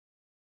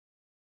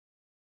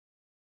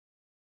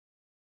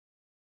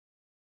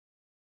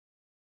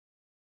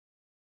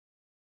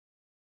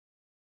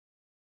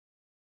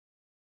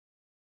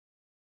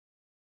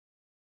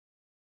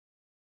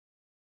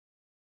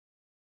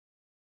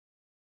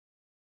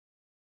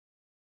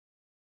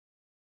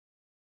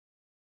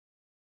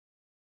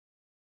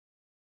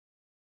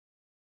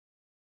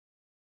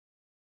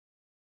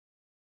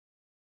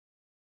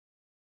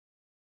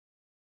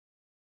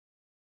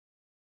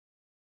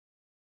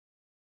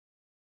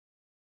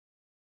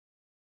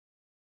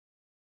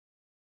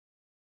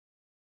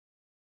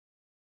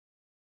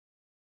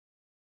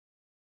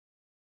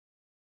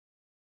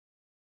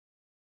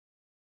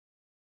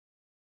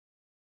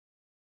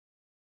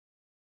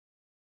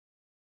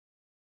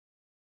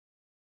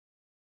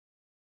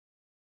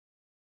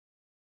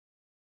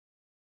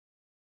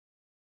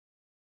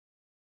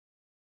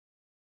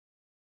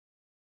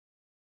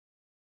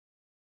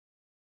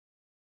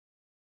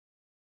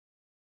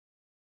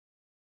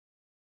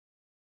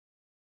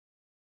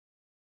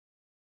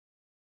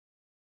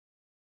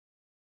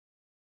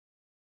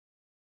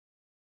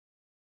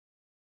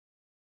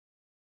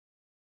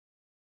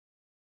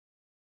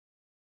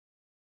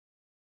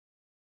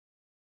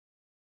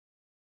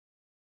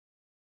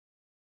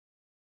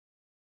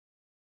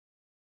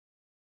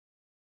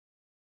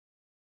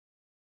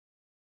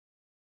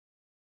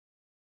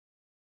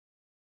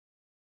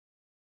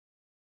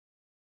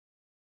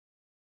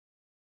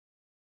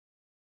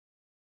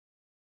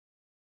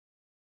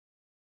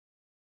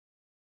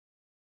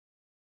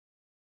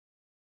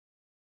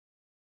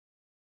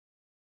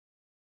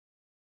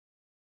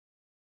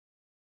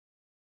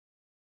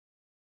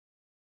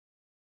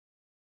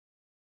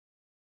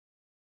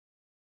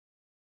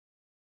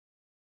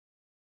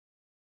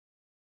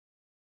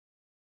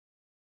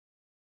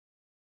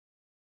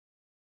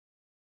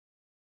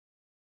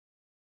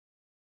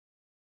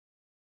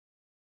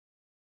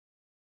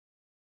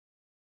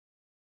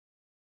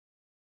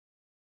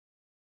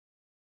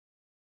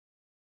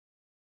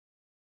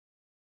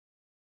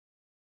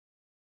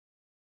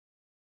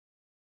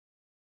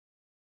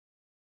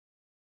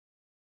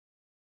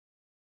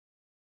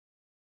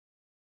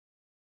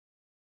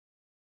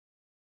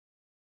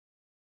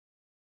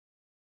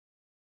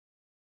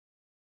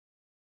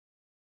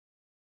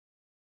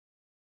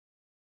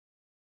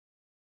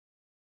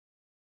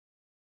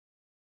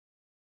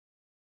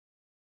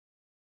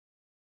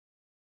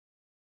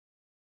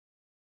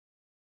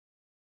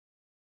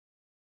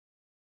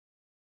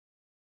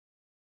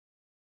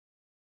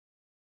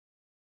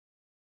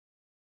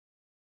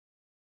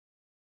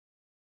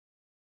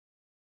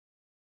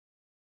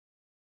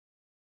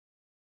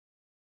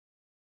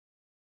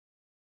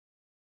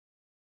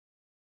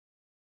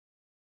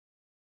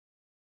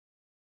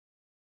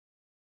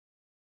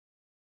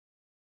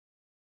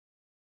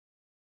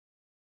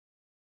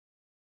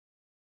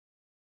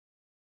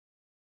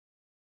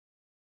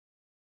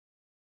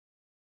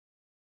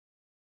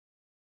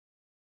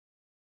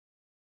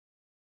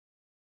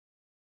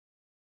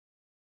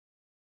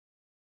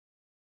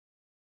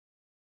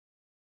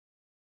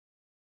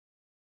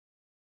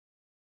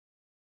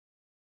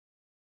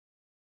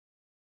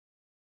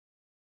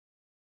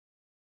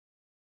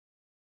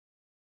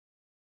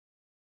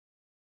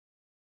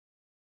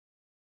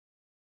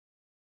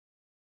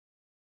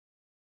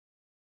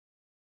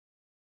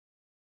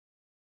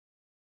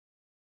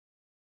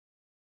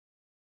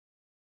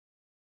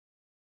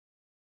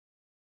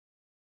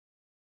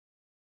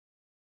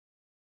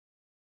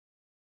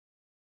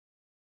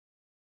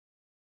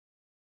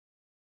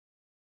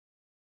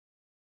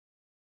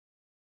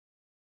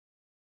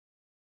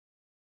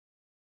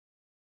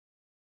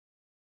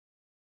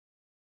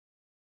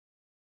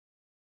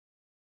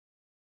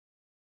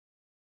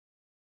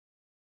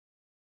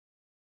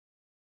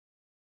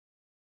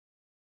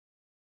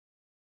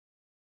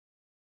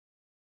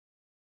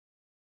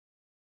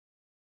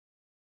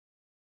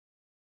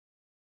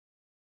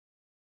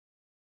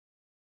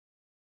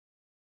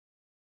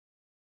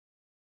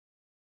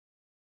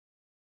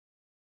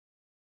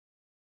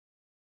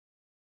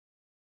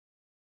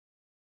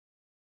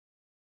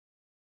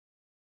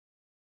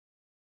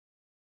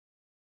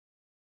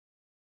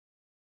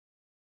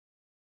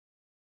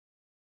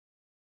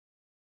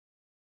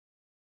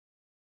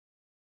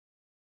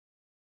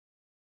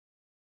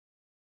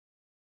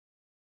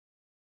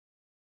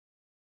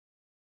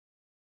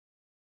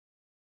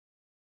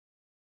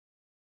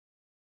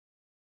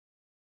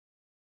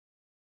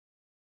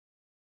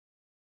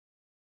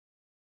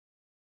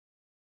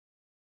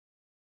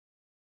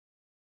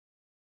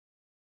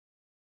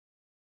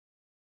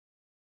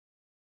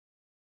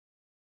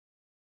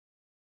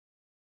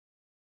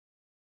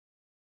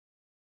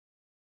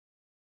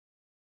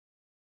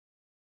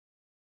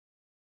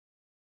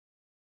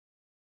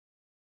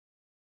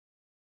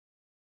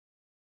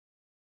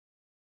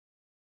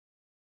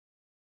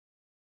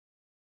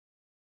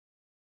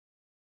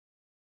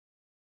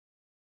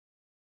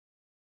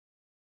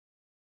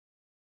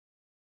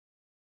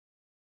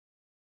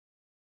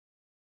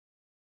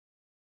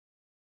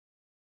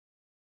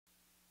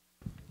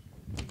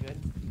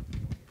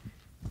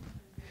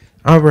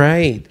All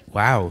right.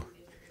 Wow.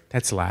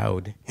 That's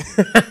loud.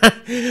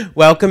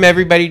 Welcome,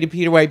 everybody, to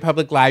Peter White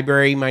Public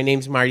Library. My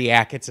name's Marty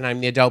Ackitts, and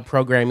I'm the Adult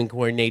Programming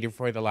Coordinator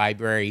for the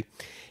library.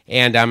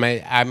 And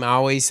I'm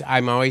always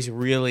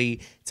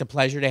really, it's a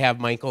pleasure to have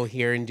Michael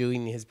here and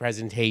doing his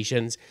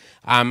presentations.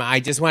 I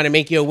just want to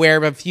make you aware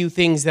of a few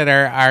things that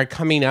are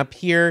coming up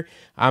here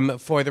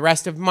for the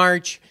rest of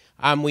March.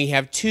 We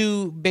have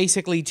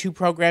basically two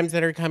programs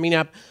that are coming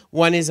up.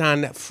 One is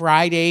on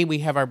Friday. We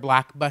have our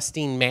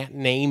blockbusting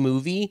matinee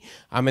movie,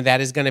 and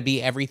that is going to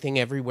be Everything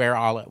Everywhere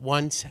All at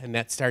Once, and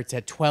that starts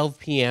at 12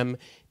 p.m.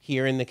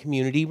 here in the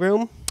community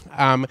room.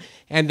 And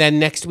then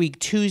next week,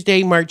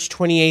 Tuesday, March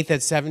 28th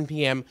at 7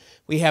 p.m.,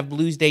 we have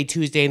Blues Day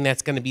Tuesday, and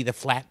that's going to be the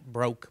Flat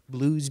Broke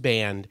Blues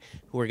Band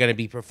who are going to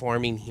be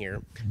performing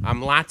here.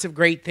 Lots of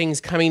great things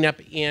coming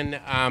up in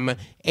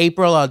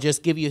April. I'll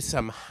just give you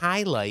some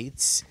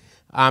highlights.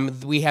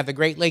 We have the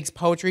Great Lakes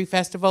Poetry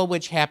Festival,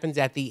 which happens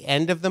at the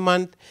end of the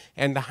month,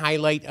 and the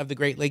highlight of the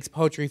Great Lakes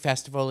Poetry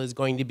Festival is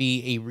going to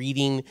be a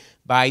reading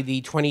by the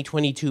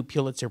 2022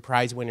 Pulitzer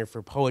Prize winner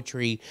for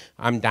poetry,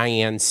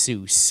 Diane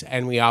Seuss.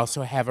 And we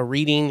also have a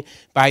reading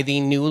by the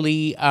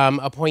newly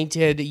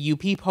appointed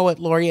UP Poet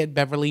Laureate,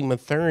 Beverly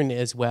Matherne,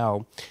 as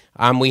well.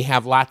 We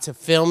have lots of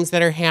films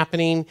that are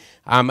happening.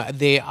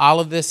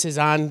 All of this is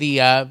on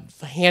the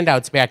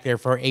handouts back there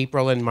for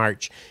April and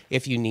March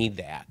if you need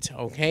that,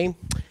 okay?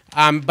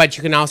 But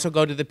you can also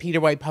go to the Peter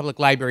White Public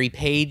Library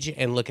page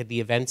and look at the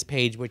events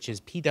page, which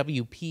is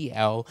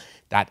pwpl.info.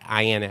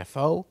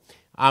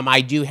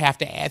 I do have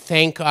to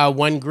thank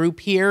one group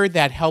here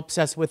that helps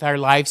us with our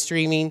live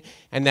streaming,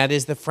 and that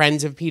is the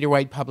Friends of Peter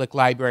White Public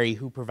Library,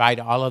 who provide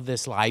all of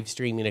this live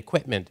streaming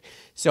equipment.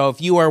 So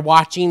if you are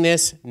watching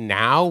this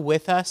now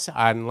with us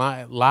on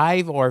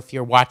live, or if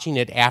you're watching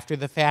it after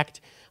the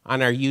fact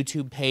on our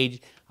YouTube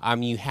page,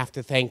 you have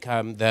to thank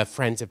the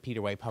Friends of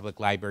Peter White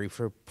Public Library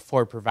for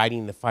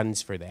providing the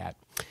funds for that.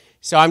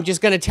 So I'm just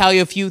going to tell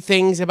you a few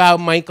things about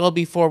Michael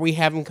before we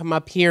have him come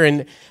up here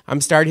and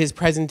start his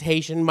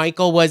presentation.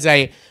 Michael was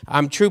a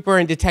trooper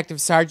and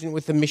detective sergeant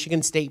with the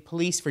Michigan State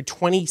Police for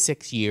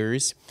 26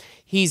 years.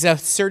 He's a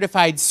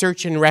certified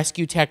search and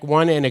rescue tech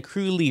 1 and a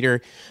crew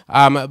leader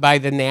by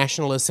the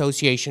National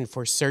Association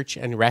for Search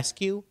and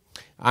Rescue.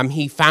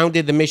 He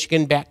founded the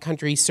Michigan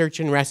Backcountry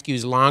Search and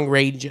Rescue's Long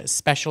Range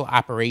Special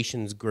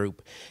Operations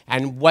Group.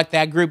 And what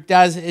that group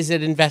does is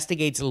it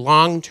investigates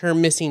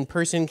long-term missing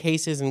person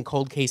cases and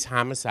cold case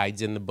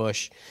homicides in the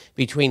bush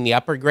between the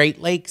upper Great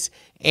Lakes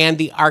and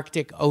the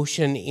Arctic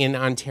Ocean in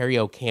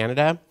Ontario,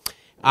 Canada.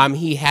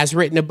 He has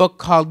written a book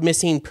called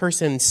Missing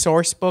Person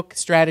Sourcebook,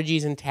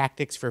 Strategies and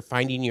Tactics for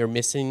Finding Your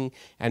Missing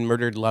and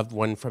Murdered Loved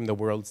One from the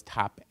World's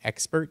Top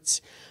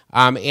Experts.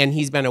 And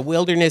he's been a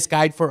wilderness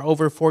guide for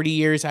over 40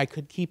 years. I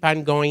could keep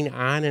on going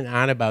on and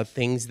on about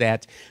things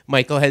that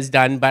Michael has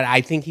done, but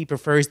I think he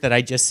prefers that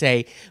I just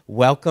say,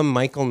 welcome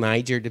Michael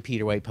Niger to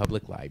Peter White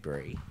Public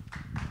Library.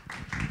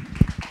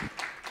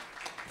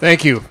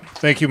 Thank you.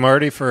 Thank you,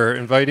 Marty, for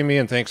inviting me,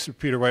 and thanks to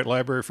Peter White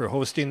Library for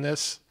hosting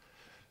this.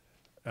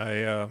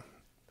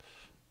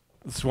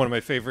 This is one of my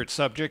favorite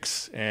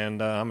subjects,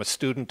 and I'm a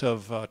student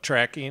of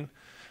tracking.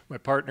 My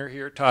partner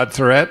here, Todd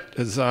Thorett,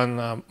 is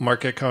on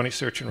Marquette County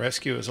Search and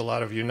Rescue, as a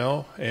lot of you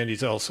know, and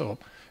he's also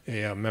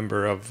a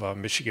member of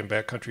Michigan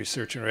Backcountry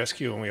Search and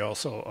Rescue, and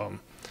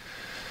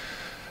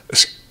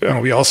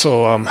we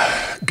also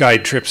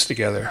guide trips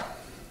together.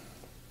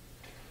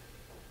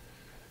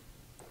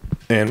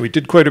 And we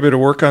did quite a bit of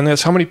work on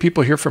this. How many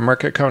people here from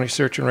Marquette County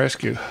Search and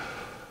Rescue?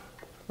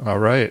 All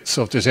right,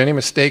 so if there's any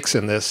mistakes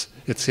in this,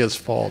 it's his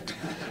fault,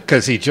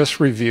 because he just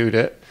reviewed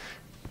it,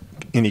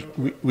 and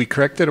we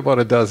corrected about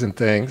a dozen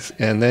things,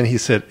 and then he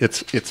said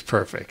it's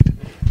perfect.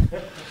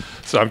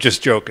 So I'm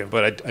just joking,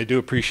 but I do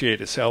appreciate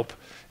his help,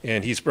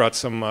 and he's brought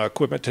some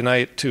equipment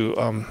tonight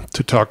to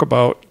talk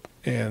about.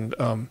 And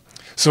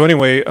so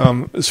anyway,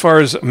 as far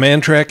as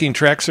man tracking,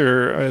 tracks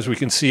are, as we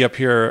can see up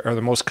here, are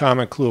the most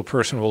common clue a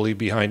person will leave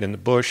behind in the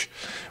bush,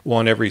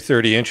 one every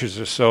 30 inches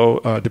or so,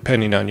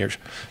 depending on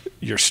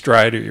your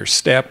stride or your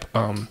step.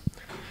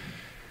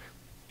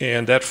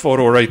 And that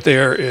photo right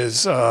there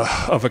is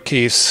of a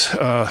case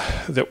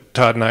that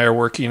Todd and I are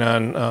working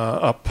on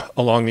up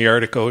along the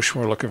Arctic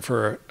Ocean. We're looking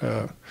for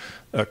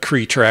a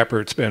Cree trapper.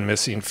 It's been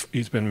missing.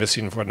 He's been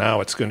missing for now.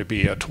 It's going to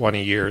be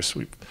 20 years.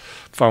 We've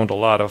found a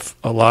lot of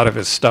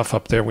his stuff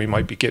up there. We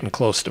might be getting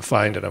close to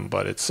finding him,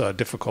 but it's a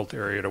difficult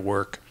area to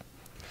work.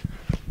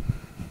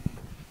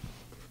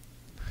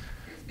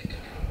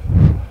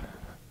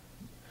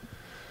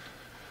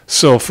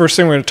 So first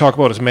thing we're going to talk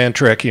about is man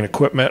tracking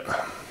equipment.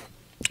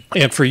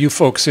 And for you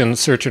folks in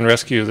search and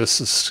rescue,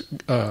 this is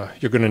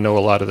you're going to know a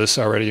lot of this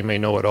already. You may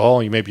know it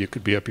all. Maybe you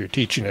could be up here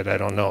teaching it. I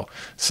don't know.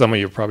 Some of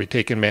you have probably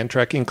taken man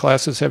tracking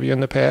classes. Have you in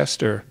the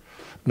past, or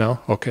no?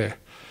 Okay.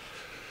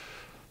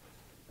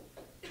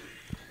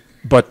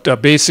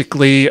 But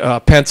basically,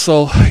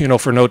 pencil,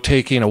 for note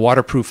taking, a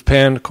waterproof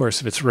pen. Of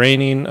course, if it's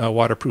raining,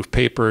 waterproof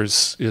paper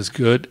is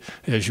good,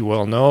 as you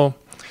well know.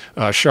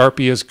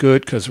 Sharpie is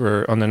good because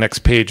we're on the next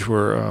page.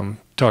 We're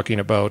talking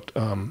about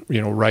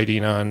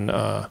writing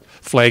on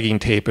flagging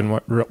tape and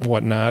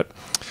whatnot.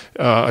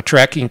 A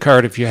tracking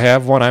card, if you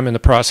have one. I'm in the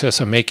process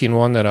of making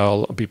one that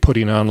I'll be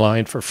putting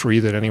online for free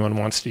that anyone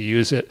wants to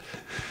use it.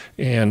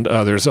 And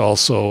there's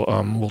also,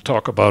 we'll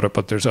talk about it,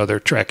 but there's other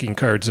tracking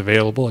cards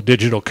available. A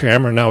digital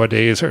camera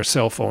nowadays, our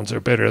cell phones are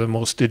better than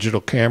most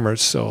digital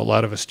cameras, so a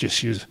lot of us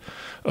just use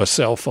a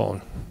cell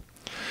phone.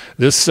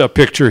 This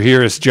picture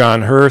here is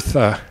John Hirth.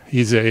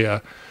 He's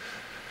a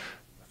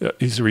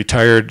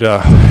retired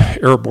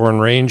airborne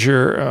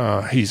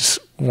ranger. He's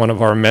one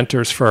of our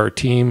mentors for our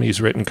team.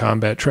 He's written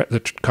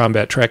the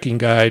Combat Tracking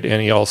Guide,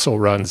 and he also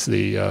runs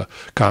the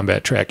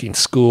Combat Tracking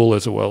School,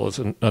 as well as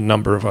a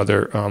number of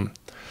other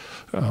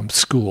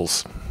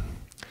schools.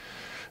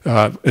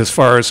 As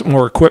far as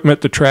more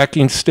equipment, the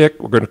tracking stick,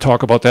 we're going to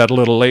talk about that a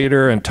little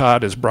later, and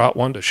Todd has brought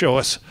one to show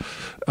us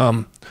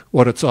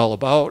what it's all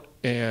about,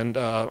 and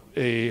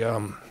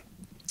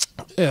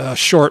a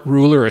short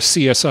ruler, a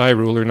CSI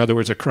ruler, in other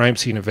words, a crime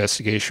scene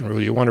investigation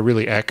ruler. You want a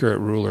really accurate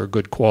ruler, a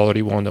good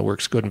quality one that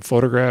works good in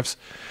photographs.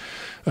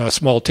 A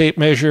small tape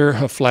measure,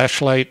 a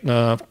flashlight,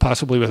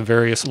 possibly with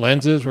various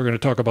lenses. We're going to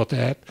talk about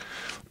that.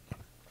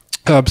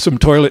 Some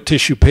toilet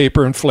tissue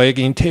paper and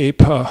flagging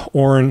tape,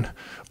 orange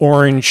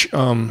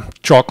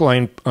chalk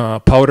line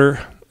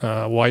powder,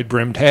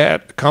 wide-brimmed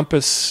hat,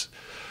 compass,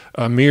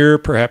 a mirror.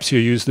 Perhaps you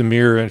use the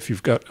mirror, and if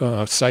you've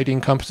got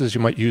sighting compasses,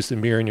 you might use the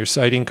mirror in your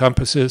sighting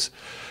compasses.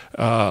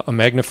 A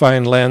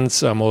magnifying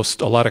lens. A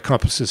lot of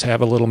compasses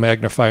have a little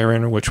magnifier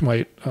in it, which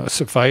might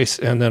suffice.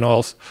 And then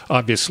also,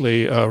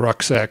 obviously, a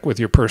rucksack with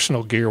your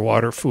personal gear,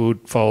 water,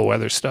 food, fall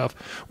weather stuff,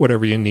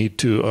 whatever you need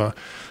to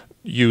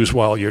use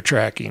while you're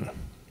tracking.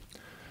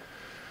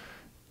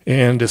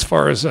 And as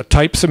far as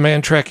types of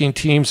man tracking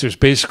teams, there's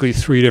basically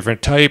 3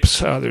 different types.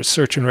 There's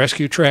search and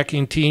rescue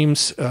tracking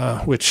teams,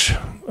 which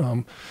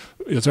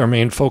is our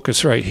main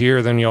focus right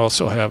here. Then you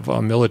also have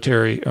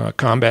military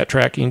combat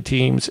tracking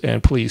teams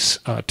and police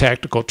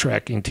tactical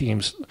tracking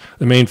teams.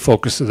 The main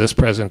focus of this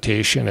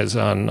presentation is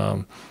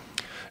on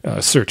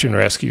search and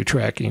rescue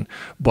tracking,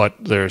 but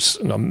there's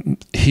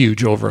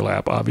huge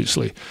overlap,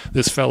 obviously.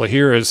 This fellow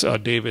here is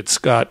David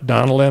Scott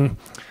Donnellan.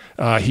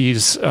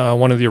 He's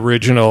one of the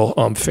original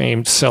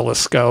famed Cella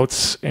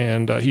Scouts,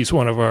 and he's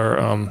one of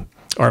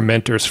our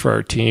mentors for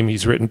our team.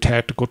 He's written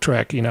tactical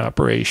tracking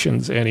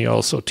operations, and he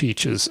also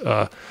teaches,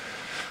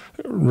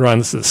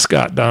 runs the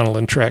Scott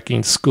Donnellan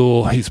Tracking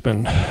School. He's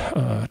been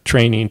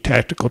training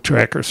tactical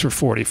trackers for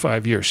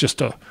 45 years.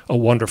 Just a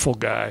wonderful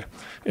guy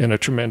and a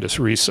tremendous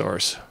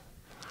resource.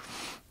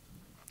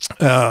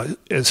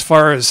 As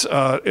far as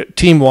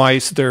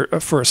team-wise,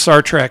 for a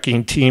SAR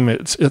tracking team,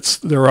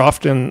 they're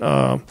often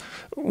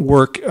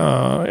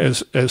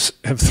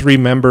have 3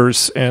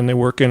 members, and they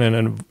work in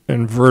an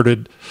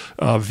inverted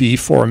V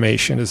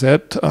formation. Is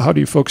that how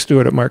do you folks do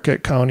it at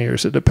Marquette County, or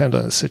does it depend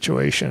on the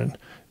situation?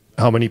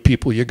 How many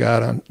people you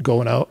got on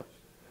going out?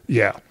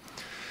 Yeah.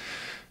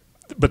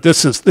 But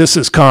this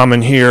is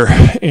common here,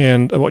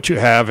 and what you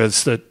have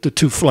is that the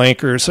 2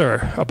 flankers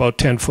are about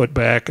 10 foot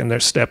back, and they're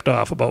stepped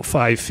off about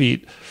 5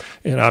 feet.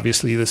 And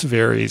obviously this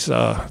varies.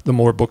 The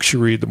more books you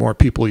read, the more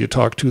people you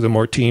talk to, the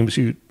more teams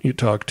you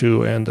talk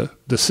to, and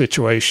the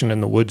situation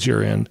in the woods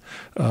you're in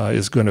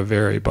is going to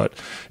vary. But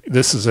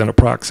this is an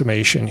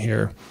approximation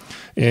here.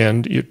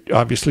 And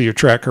obviously your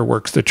tracker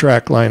works the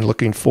track line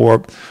looking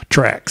for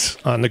tracks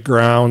on the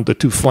ground. The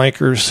 2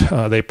 flankers,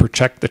 they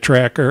protect the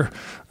tracker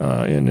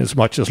in as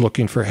much as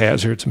looking for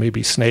hazards,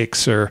 maybe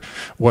snakes or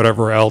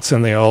whatever else.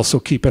 And they also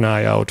keep an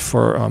eye out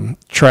for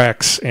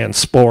tracks and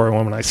spoor. And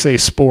when I say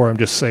spoor, I'm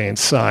just saying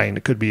sign.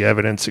 It could be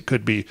evidence. It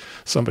could be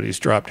somebody's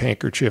dropped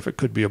handkerchief. It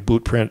could be a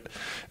boot print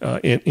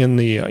in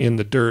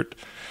the dirt.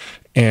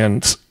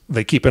 And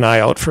they keep an eye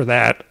out for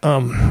that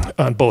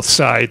on both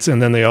sides,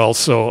 and then they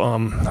also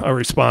are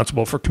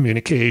responsible for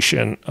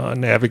communication,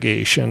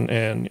 navigation,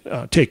 and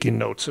taking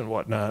notes and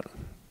whatnot.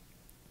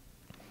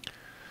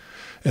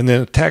 And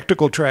then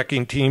tactical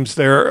tracking teams,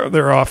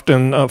 they're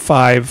often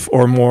 5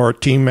 or more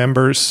team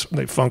members.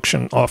 They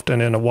function often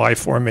in a Y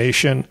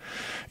formation.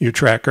 Your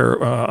tracker,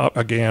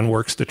 again,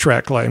 works the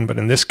track line, but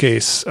in this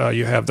case,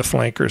 you have the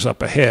flankers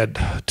up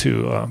ahead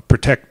to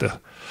protect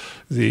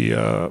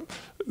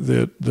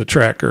the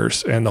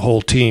trackers and the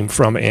whole team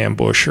from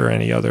ambush or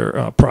any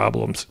other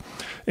problems.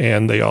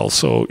 And they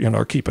also,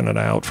 are keeping an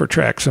eye out for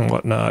tracks and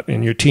whatnot.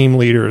 And your team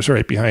leader is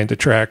right behind the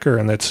tracker,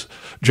 and that's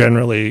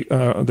generally,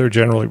 they're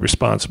generally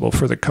responsible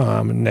for the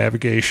comm and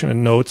navigation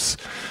and notes,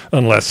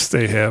 unless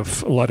they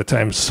have, a lot of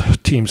times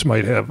teams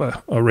might have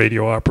a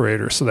radio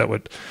operator, so that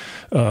would,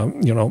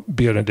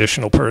 be an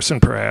additional person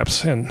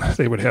perhaps, and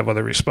they would have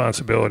other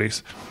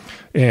responsibilities.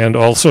 And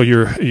also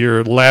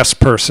your last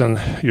person,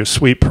 your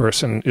sweep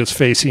person, is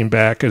facing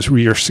back as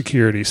rear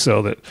security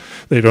so that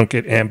they don't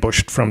get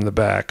ambushed from the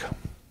back.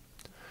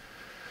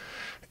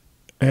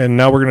 And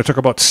now we're going to talk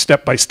about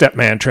step-by-step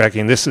man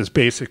tracking. This is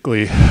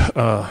basically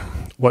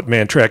what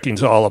man tracking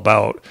is all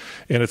about.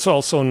 And it's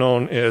also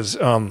known as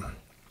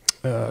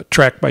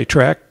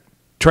track-by-track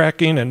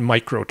tracking and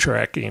micro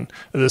tracking.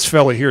 This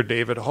fellow here,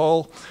 David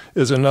Hull,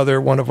 is another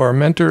one of our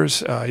mentors.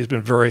 He's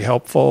been very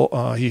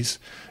helpful. He's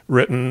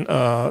written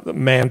the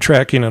Man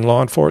Tracking and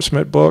Law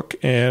Enforcement book,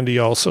 and he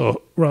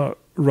also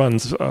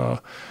runs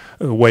a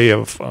Way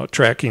of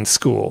Tracking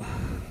school.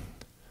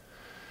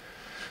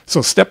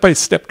 So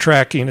step-by-step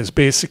tracking is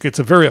basic. It's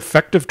a very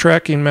effective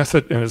tracking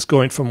method, and it's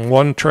going from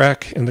one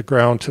track in the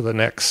ground to the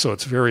next. So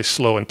it's very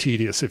slow and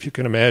tedious. If you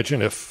can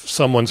imagine, if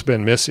someone's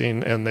been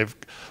missing and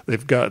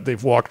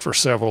they've walked for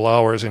several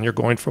hours, and you're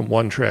going from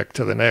one track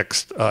to the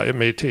next, it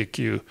may take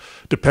you,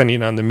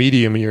 depending on the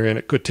medium you're in,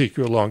 it could take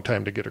you a long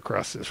time to get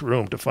across this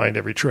room to find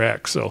every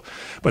track. So,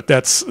 but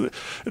that's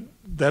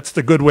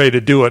the good way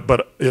to do it.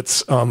 But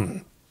it's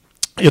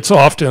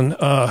often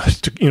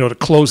to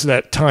close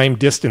that time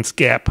distance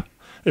gap.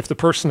 If the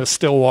person is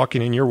still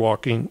walking and you're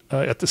walking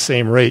at the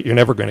same rate, you're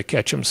never going to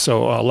catch them.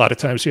 So a lot of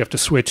times you have to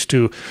switch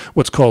to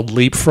what's called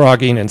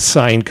leapfrogging and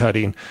sign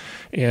cutting.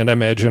 And I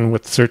imagine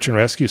with search and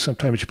rescue,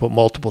 sometimes you put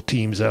multiple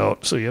teams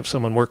out. So you have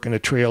someone working a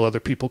trail, other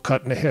people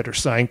cutting ahead or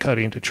sign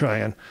cutting to try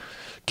and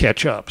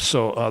catch up.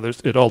 So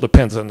it all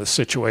depends on the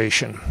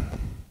situation.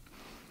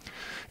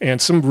 And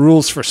some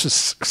rules for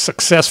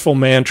successful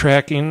man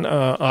tracking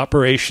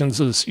operations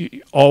is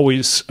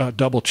always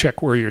double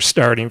check where you're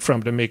starting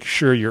from to make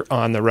sure you're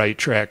on the right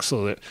track,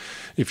 so that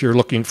if you're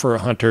looking for a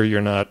hunter,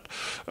 you're not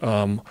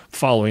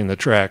following the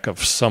track of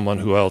someone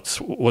who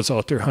else was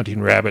out there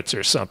hunting rabbits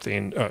or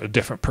something, a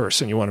different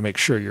person. You want to make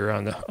sure you're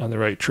on the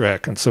right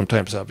track, and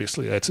sometimes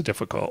obviously that's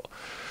difficult.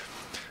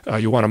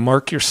 You want to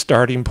mark your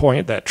starting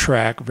point, that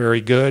track,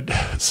 very good,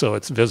 so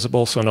it's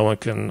visible so no one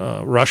can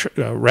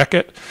wreck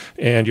it.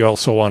 And you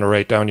also want to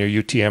write down your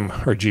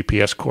UTM or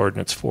GPS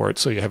coordinates for it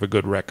so you have a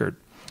good record.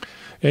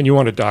 And you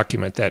want to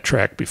document that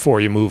track before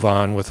you move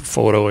on with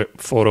photo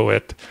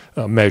it,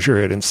 measure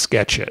it, and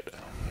sketch it.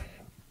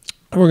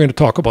 We're going to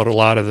talk about a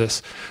lot of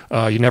this.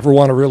 You never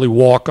want to really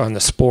walk on the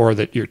spoor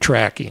that you're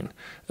tracking.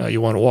 You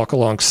want to walk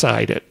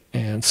alongside it,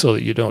 and so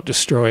that you don't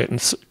destroy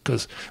it,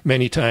 because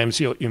many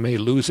times you may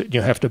lose it and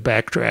you have to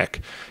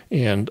backtrack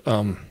and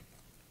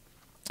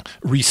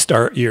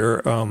restart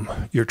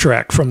your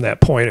track from that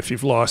point if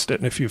you've lost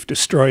it. And if you've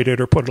destroyed it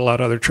or put a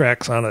lot of other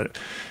tracks on it,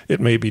 it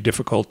may be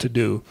difficult to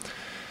do.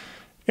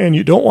 And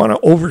you don't want to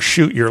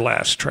overshoot your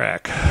last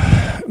track.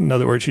 In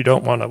other words, you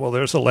don't want to, well,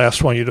 there's the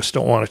last one, you just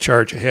don't want to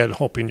charge ahead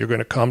hoping you're going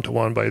to come to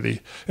one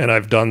and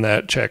I've done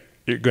that, check,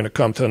 you're going to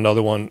come to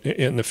another one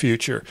in the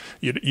future.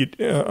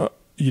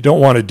 You don't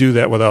want to do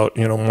that without,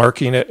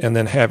 marking it and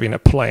then having a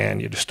plan.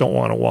 You just don't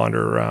want to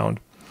wander around.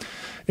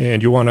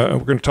 And we're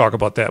going to talk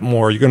about that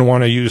more. You're going to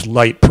want to use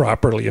light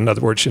properly. In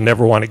other words, you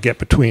never want to get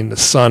between the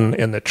sun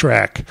and the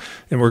track.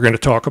 And we're going to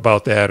talk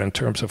about that in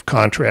terms of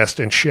contrast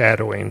and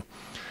shadowing.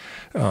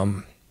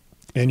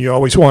 And you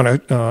always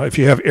want to, if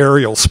you have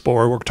aerial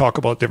spoor, we'll talk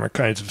about different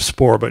kinds of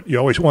spoor, but you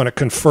always want to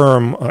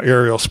confirm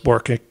aerial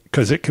spoor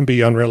because it can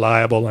be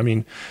unreliable. I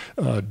mean,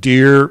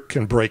 deer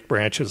can break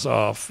branches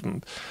off,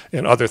 and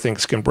other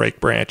things can break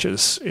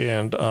branches.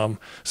 And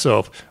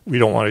so we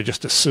don't want to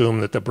just assume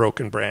that the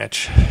broken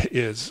branch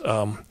is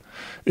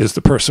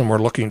the person we're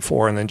looking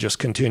for and then just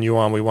continue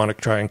on. We want to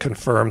try and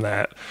confirm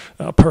that,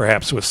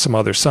 perhaps with some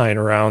other sign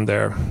around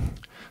there.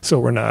 So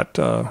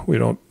we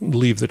don't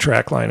leave the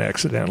track line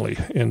accidentally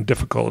in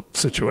difficult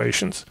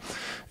situations.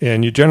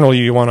 And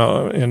you want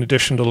to, in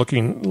addition to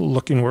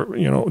looking where,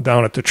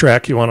 down at the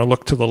track, you want to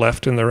look to the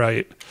left and the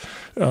right,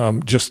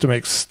 just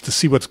to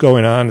see what's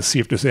going on, to see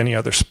if there's any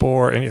other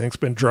spoor, anything's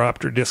been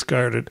dropped or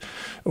discarded,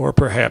 or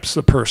perhaps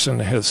the person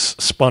has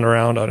spun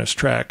around on his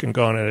track and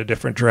gone in a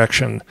different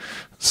direction.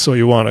 So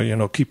you want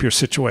to, keep your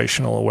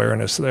situational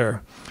awareness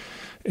there.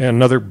 And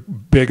another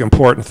big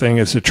important thing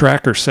is the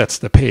tracker sets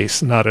the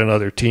pace, not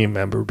another team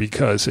member,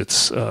 because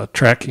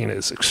tracking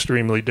is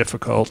extremely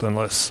difficult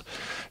unless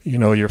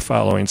you're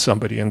following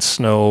somebody in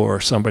snow or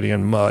somebody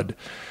in mud.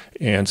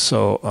 And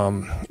so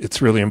it's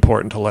really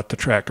important to let the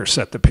tracker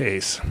set the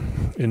pace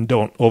and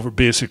don't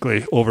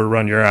basically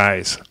overrun your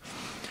eyes.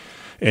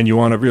 And you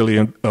want to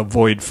really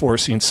avoid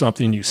forcing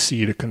something you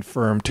see to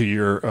conform to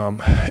your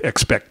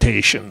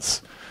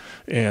expectations.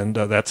 And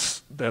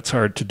that's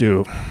hard to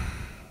do.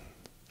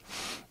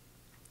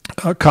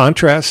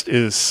 Contrast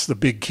is the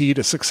big key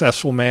to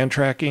successful man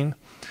tracking.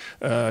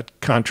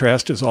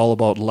 Contrast is all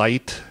about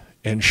light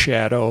and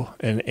shadow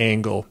and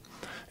angle.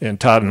 And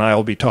Todd and I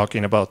will be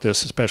talking about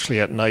this, especially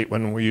at night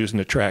when we're using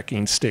a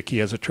tracking stick. He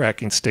has a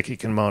tracking stick. He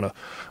can mount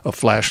a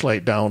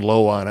flashlight down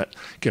low on it.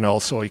 He can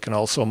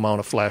also mount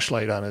a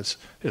flashlight on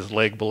his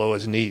leg below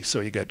his knee. So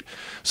you got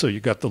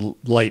the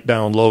light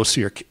down low,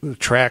 so the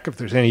track, if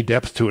there's any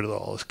depth to it at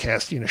all, is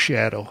casting a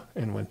shadow,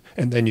 and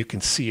then you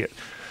can see it.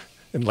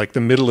 In like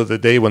the middle of the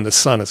day when the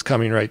sun is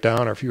coming right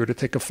down, or if you were to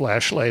take a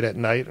flashlight at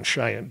night and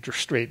shine it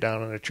straight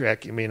down on a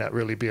track, you may not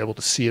really be able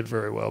to see it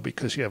very well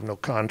because you have no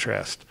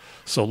contrast.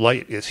 So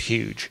light is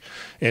huge,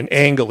 and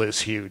angle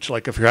is huge.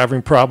 Like if you're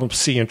having problems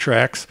seeing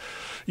tracks,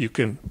 you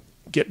can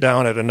get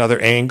down at another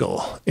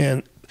angle,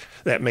 and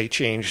that may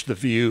change the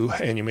view,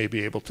 and you may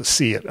be able to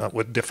see it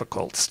with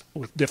difficult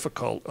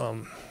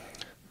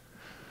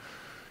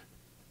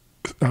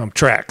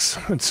tracks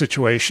and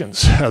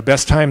situations.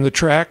 Best time to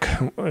track,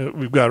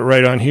 we've got it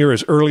right on here,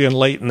 is early and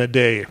late in the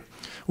day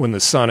when the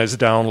sun is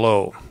down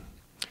low.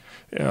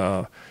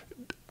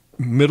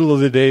 Middle of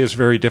the day is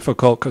very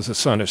difficult because the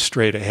sun is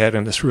straight ahead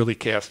and it's really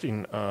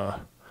casting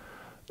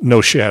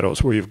no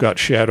shadows, where you've got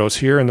shadows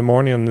here in the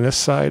morning on this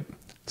side.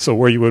 So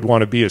where you would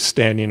want to be is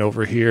standing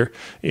over here.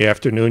 In the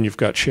afternoon, you've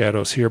got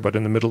shadows here, but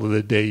in the middle of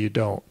the day, you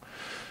don't.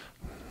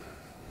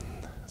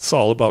 It's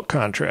all about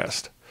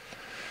contrast.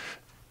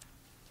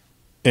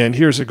 And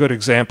here's a good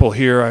example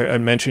here. I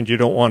mentioned you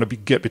don't want to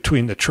get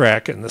between the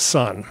track and the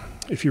sun.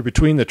 If you're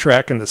between the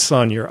track and the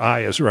sun, your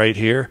eye is right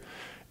here,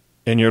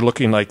 and you're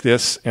looking like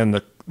this, and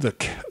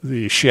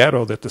the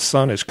shadow that the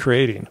sun is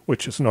creating,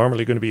 which is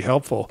normally going to be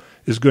helpful,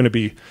 is going to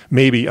be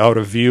maybe out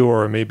of view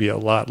or maybe a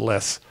lot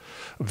less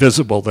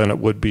visible than it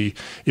would be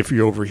if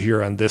you're over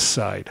here on this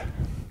side.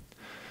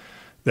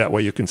 That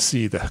way you can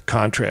see the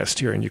contrast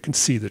here and you can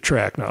see the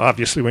track. Now,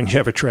 obviously, when you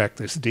have a track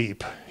this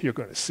deep, you're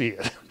going to see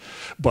it.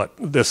 But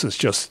this is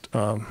just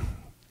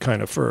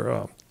kind of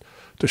for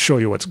to show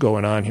you what's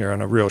going on here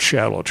on a real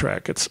shallow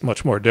track. It's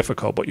much more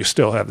difficult, but you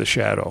still have the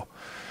shadow.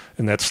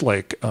 And that's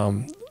like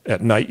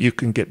at night you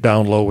can get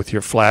down low with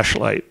your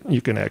flashlight.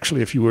 You can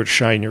actually, if you were to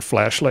shine your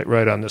flashlight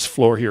right on this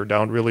floor here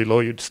down really low,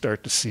 you'd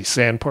start to see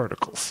sand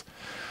particles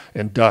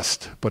and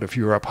dust. But if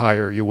you were up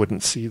higher, you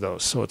wouldn't see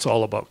those. So it's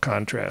all about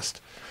contrast.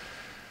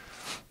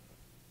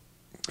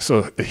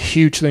 So a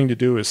huge thing to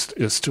do is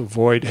to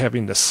avoid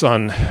having the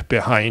sun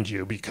behind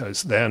you,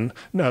 because then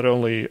not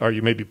only are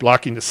you maybe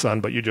blocking the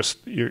sun, but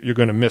you're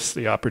going to miss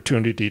the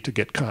opportunity to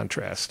get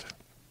contrast.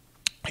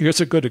 Here's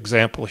a good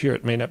example here.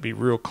 It may not be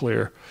real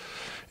clear,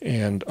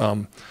 and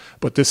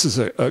but this is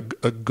a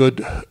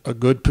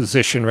good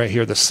position right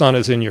here. The sun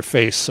is in your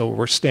face, so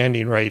we're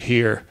standing right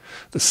here.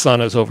 The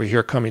sun is over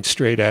here coming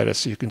straight at us.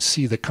 So you can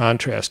see the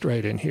contrast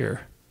right in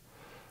here.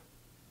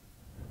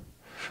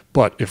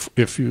 But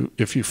if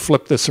you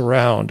flip this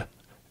around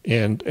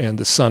and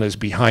the sun is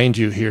behind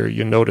you here,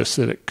 you notice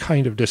that it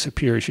kind of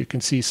disappears. You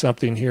can see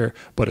something here,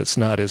 but it's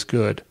not as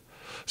good.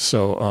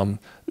 So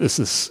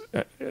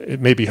it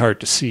may be hard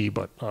to see,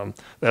 but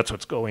that's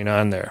what's going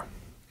on there.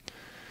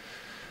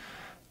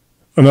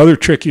 Another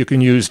trick you can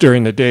use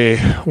during the day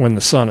when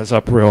the sun is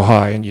up real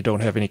high and you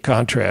don't have any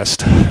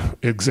contrast,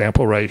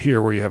 example right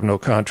here where you have no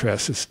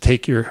contrast, is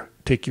take your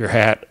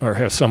hat or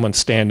have someone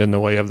stand in the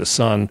way of the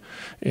sun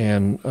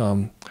and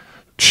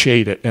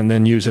shade it, and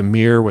then use a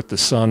mirror with the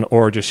sun,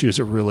 or just use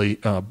a really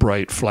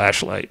bright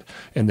flashlight,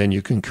 and then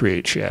you can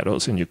create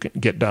shadows and you can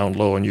get down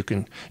low and you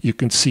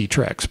can see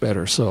tracks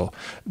better. So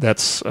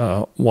that's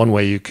one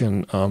way you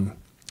can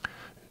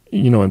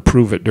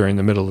improve it during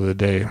the middle of the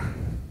day.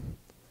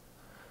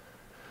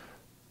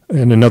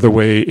 And another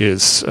way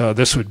is,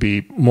 this would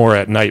be more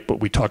at night,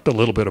 but we talked a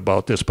little bit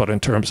about this, but in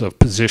terms of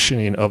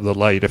positioning of the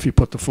light, if you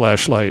put the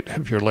flashlight,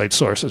 if your light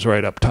source is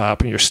right up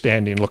top and you're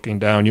standing looking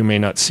down, you may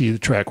not see the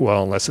track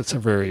well unless it's a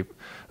very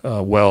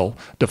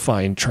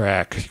well-defined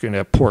track. You can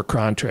have poor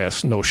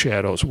contrast, no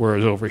shadows,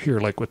 whereas over here,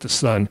 like with the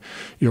sun,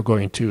 you're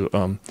going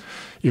to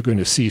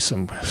see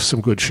some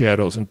good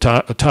shadows. And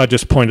Todd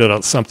just pointed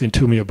out something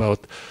to me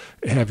about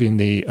having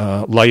the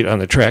light on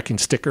the tracking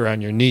sticker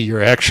on your knee.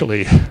 You're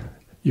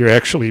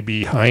actually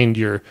behind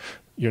you're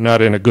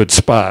not in a good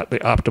spot, the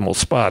optimal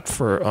spot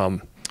for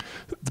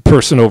the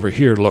person over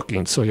here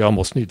looking. So you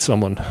almost need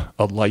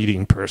a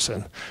lighting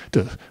person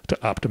to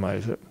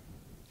optimize it.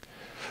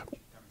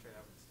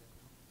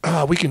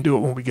 We can do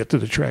it when we get to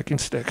the tracking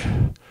stick.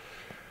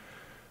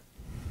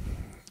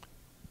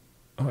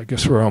 I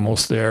guess we're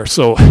almost there.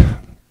 So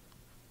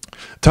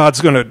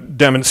Todd's going to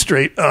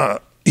demonstrate.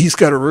 He's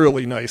got a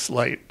really nice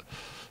light.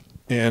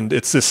 And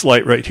it's this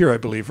light right here, I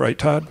believe. Right,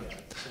 Todd?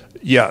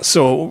 Yeah,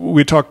 so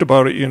we talked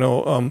about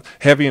it,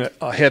 having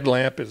a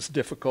headlamp is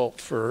difficult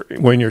for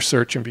when you're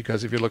searching,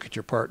 because if you look at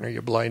your partner,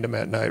 you blind them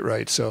at night,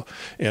 right? So,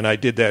 and I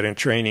did that in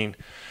training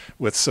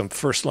with some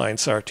first-line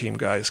SAR team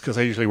guys, because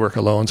I usually work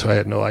alone, so I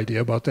had no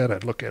idea about that.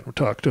 I'd look at them,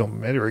 talk to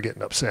them, and they were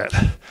getting upset.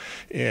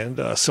 And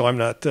so I'm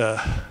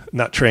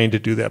not trained to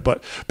do that.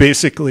 But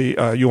basically,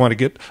 you want to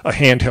get a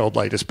handheld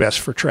light is best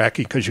for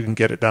tracking, because you can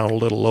get it down a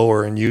little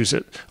lower and use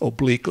it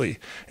obliquely.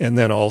 And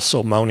then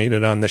also mounting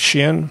it on the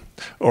shin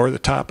or the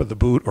top of the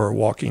boot or a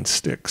walking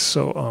stick.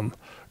 So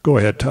go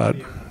ahead, Todd.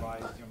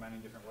 Many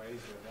different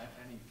ways with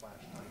any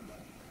flashlight, but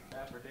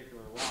that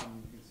particular one,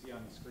 you can see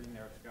on the screen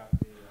there, it's got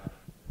the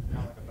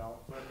like a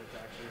belt clip. It's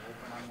actually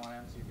open on one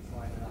end, so you can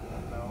slide it on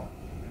that belt,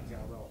 and it's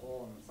got a little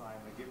hole in the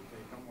side. They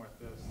come with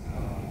this.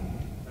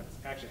 That's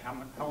actually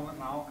helmet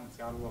mount, and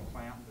it's got a little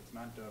clamp that's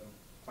meant to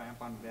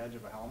clamp on the edge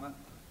of a helmet,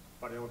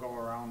 but it'll go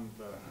around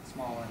the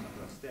small end of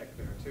the stick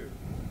there too.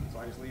 So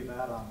I just leave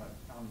that on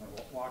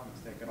the walking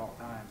stick at all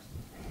times,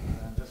 and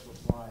then this will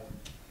slide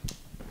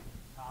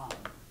on.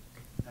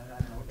 And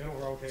then it'll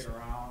rotate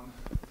around,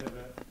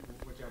 pivot,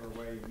 whichever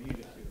way you need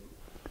it to.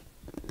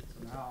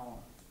 So now,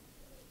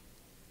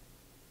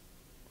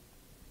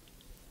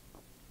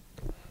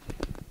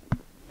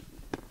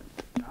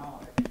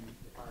 I can,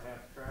 if I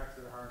have tracks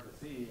that are hard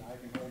to see, I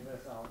can hold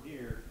this out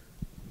here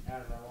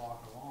as I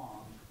walk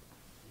along,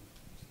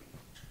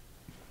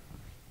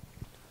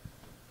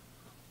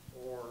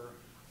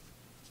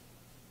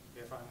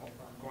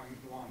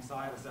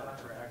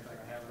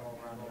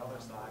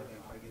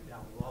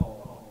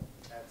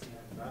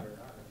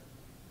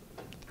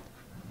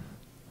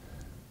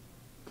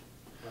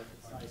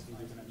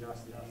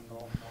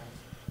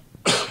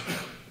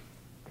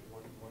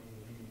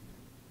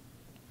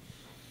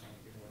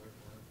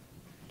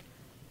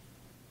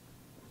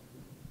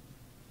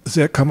 Does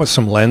that come with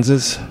some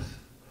lenses?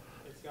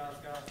 It's got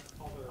other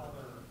small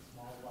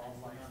wells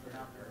like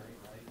not very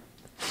light.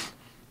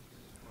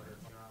 Where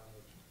it's got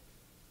like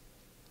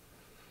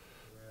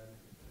red.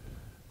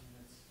 And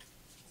it's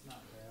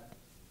not bad.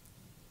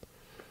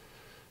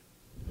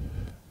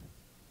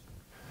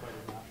 But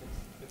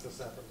it's a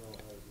separate little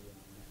LED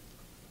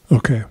on there.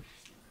 Okay.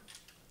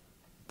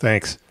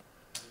 Thanks.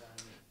 And then,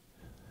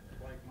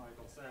 like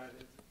Michael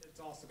said, it's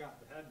also got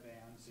the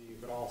headband, so you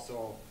could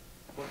also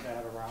put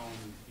that around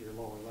your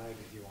lower leg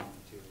if you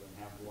wanted to, and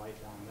have the light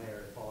down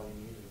there if all you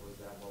needed was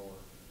that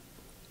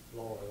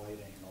lower light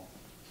angle.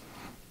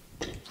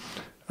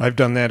 I've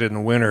done that in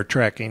the winter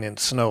tracking in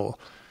snow,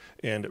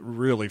 and it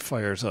really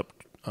fires up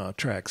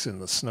tracks in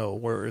the snow.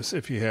 Whereas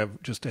if you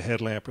have just a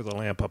headlamp or the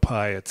lamp up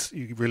high,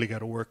 you really got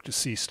to work to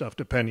see stuff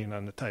depending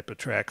on the type of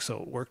track.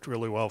 So it worked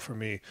really well for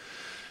me.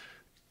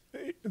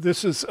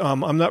 This is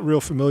I'm not real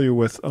familiar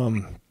with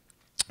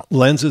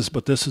lenses,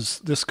 but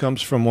this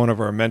comes from one of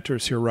our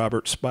mentors here,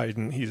 Robert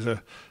Spiden. He's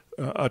a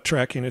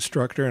tracking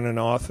instructor and an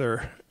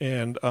author,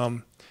 and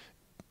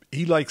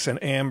he likes an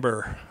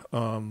amber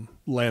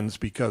lens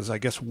because I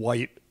guess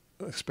white,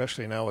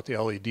 especially now with the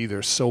LED,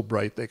 they're so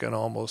bright they can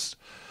almost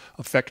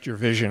affect your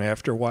vision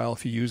after a while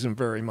if you use them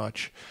very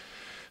much.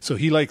 So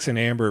he likes an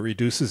amber. It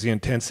reduces the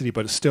intensity,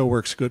 but it still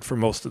works good for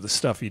most of the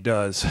stuff he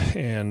does.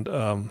 And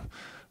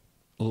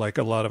like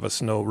a lot of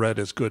us know, red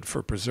is good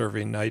for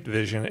preserving night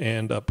vision,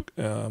 and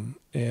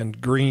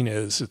green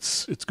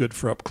it's good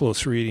for up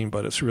close reading,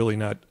 but it's really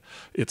not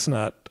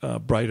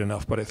bright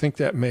enough. But I think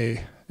that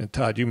may, and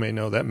Todd, you may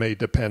know, that may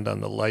depend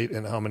on the light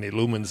and how many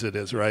lumens it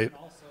is, right? And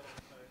also,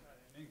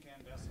 an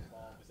incandescent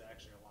bulb is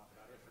actually a lot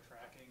better for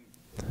tracking.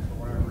 For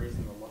whatever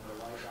reason, the light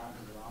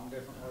bounces around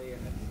differently,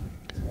 and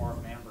it's more of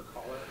an amber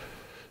color,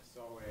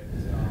 so it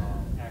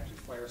actually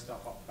flares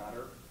stuff up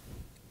better.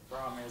 The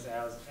problem is,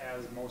 as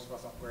most of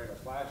us upgrade our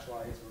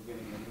flashlights, we're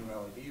getting the new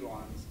LED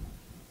ones,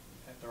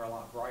 and they're a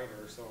lot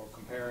brighter. So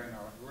comparing a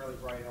really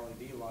bright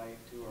LED light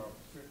to a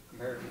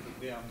comparatively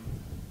dim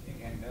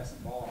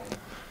incandescent bulb,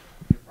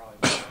 you're probably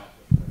better off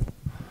with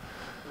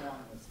the one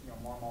that's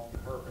more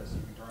multi-purpose.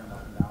 You can turn it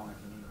up and down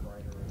if you need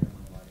brighter or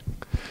dimmer light.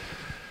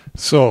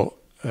 So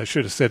I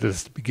should have said at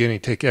the beginning,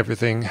 take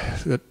everything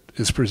that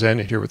is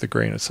presented here with a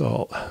grain of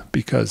salt,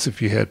 because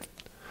if you had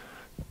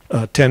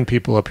 10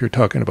 people up here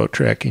talking about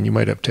tracking, you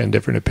might have 10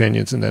 different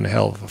opinions and then a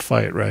hell of a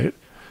fight, right?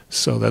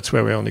 So that's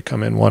why we only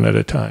come in one at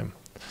a time.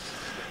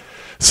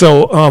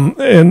 So,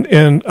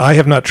 and I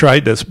have not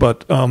tried this,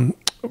 but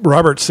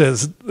Robert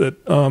says that,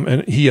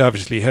 and he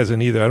obviously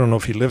hasn't either. I don't know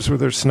if he lives where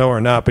there's snow or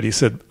not, but he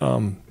said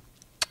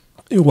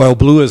while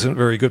blue isn't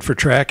very good for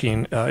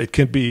tracking,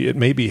 it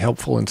may be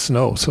helpful in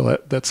snow. So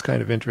that's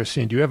kind of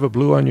interesting. Do you have a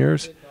blue on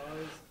yours? It does.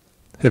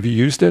 Have you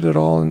used it at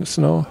all in the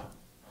snow? Not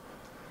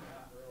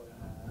really,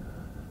 no.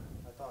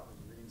 I thought the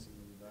green seemed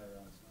to be better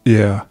on snow.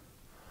 Yeah.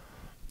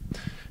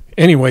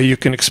 Anyway, you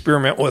can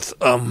experiment with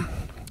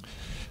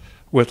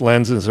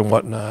lenses and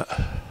whatnot.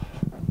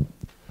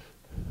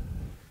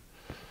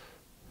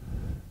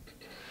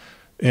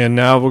 And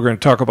now we're going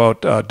to talk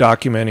about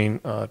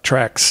documenting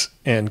tracks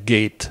and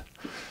gait.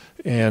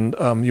 And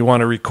you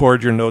want to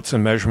record your notes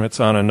and measurements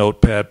on a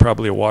notepad.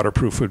 Probably a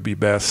waterproof would be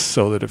best,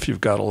 so that if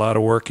you've got a lot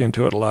of work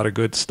into it, a lot of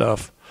good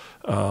stuff,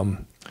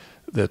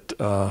 that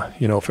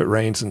if it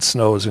rains and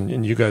snows,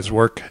 and you guys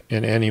work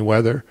in any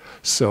weather,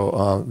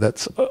 so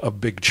that's a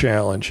big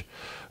challenge.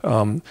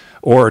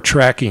 Or a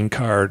tracking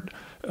card.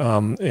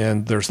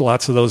 And there's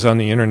lots of those on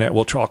the internet.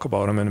 We'll talk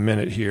about them in a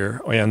minute here.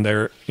 And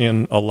they're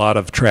in a lot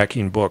of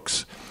tracking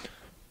books.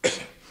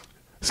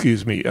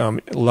 Excuse me. A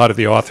lot of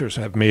the authors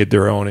have made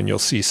their own, and you'll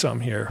see some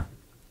here.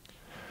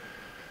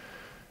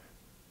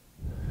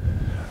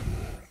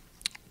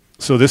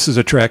 So this is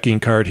a tracking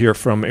card here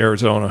from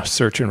Arizona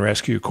Search and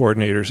Rescue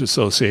Coordinators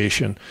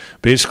Association.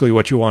 Basically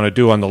what you want to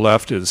do on the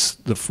left is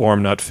the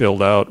form not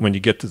filled out. When you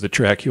get to the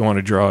track, you want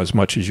to draw as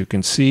much as you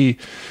can see.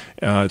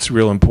 It's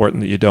real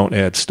important that you don't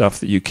add stuff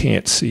that you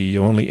can't see.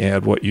 You only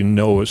add what you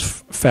know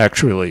is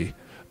factually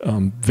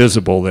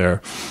visible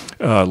there.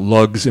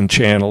 Lugs and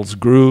channels,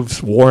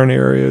 grooves, worn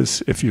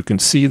areas, if you can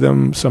see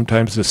them.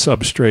 Sometimes the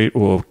substrate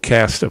will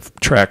cast a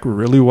track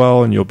really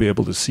well, and you'll be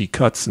able to see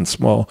cuts and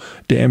small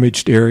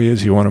damaged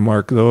areas. You want to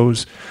mark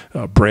those.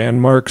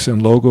 Brand marks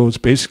and logos,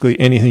 basically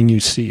anything you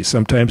see.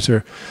 Sometimes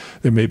there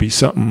may be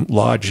something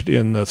lodged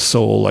in the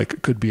sole, like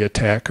it could be a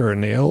tack or a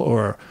nail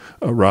or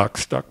a rock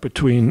stuck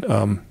between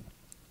a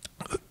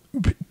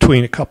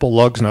couple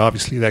lugs. Now,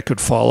 obviously, that could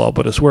fall out,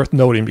 but it's worth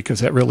noting because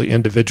that really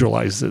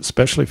individualizes it,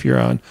 especially if you're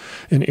on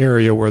an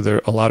area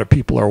where a lot of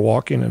people are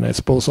walking. And I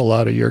suppose a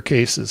lot of your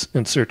cases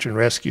in search and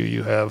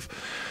rescue,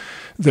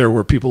 there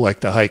were people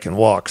like to hike and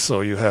walk,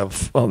 so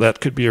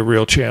that could be a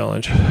real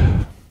challenge.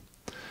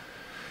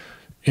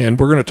 And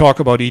we're going to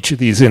talk about each of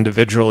these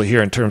individually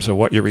here in terms of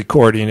what you're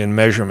recording in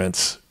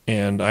measurements.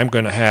 And I'm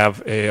going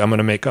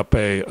to make up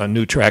a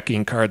new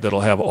tracking card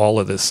that'll have all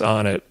of this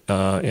on it,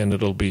 and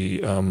it'll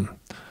be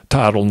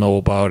Todd will know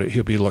about it.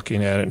 He'll be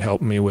looking at it and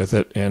helping me with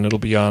it, and it'll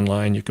be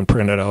online. You can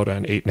print it out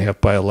on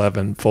 8.5 by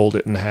 11, fold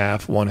it in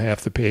half. One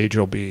half the page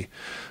will be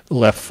the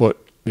left foot.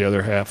 The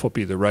other half will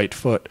be the right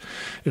foot.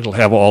 It'll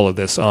have all of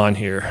this on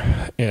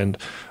here, and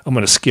I'm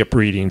going to skip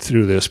reading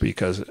through this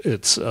because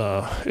it's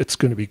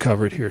going to be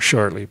covered here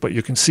shortly. But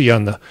you can see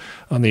on the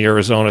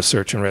Arizona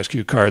Search and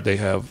Rescue card they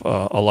have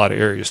a lot of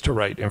areas to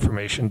write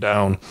information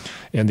down.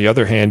 And the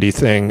other handy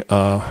thing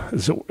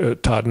is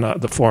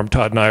the form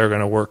Todd and I are going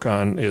to work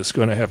on is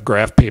going to have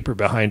graph paper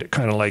behind it,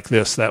 kind of like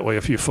this. That way,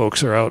 if you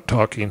folks are out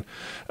talking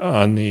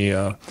on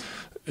the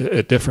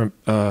at different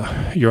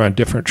you're on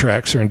different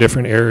tracks or in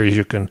different areas,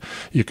 you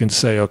can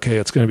say, okay,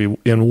 it's going to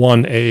be in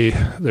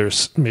 1A,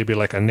 there's maybe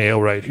like a nail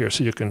right here,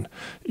 so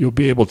you'll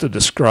be able to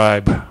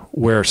describe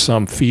where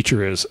some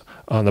feature is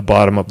on the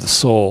bottom of the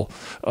sole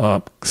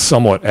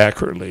somewhat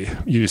accurately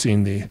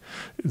using the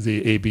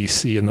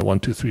ABC and the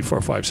 1, 2, 3,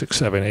 4, 5, 6,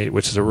 7, 8,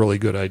 which is a really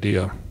good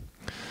idea.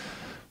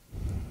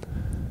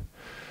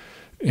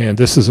 And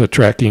this is a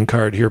tracking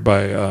card here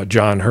by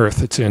John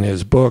Hirth. It's in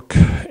his book,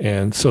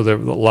 and so a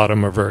lot of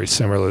them are very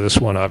similar. This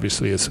one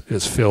obviously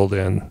is filled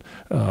in,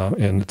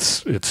 and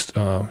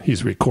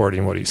he's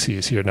recording what he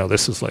sees here. Now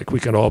this is like,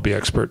 we can all be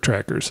expert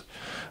trackers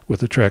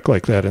with a track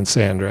like that in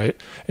sand, right?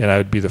 And I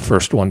would be the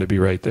first one to be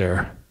right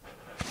there.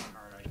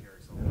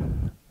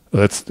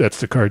 That's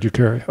the card you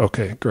carry?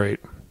 Okay,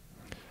 great.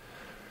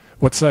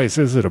 What size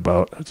is it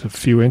about? It's a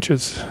few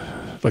inches,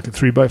 like a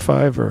 3 by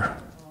 5 or?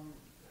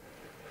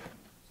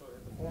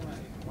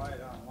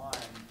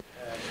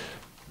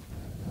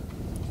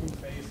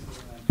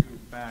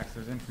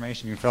 There's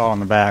information you fill out on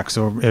the back,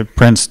 so it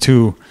prints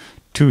two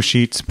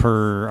sheets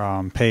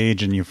per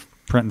page, and you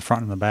print in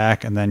front and the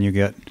back, and then you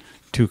get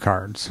 2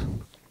 cards.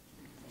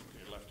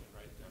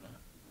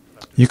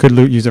 You could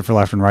use it for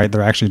left and right.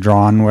 They're actually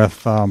drawn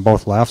with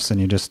both lefts, and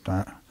you just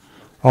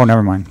oh,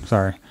 never mind,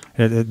 sorry,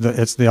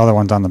 it's the other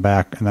ones on the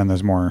back, and then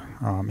there's more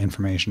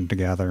information to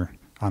gather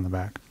on the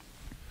back.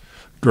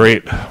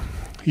 Great,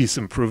 he's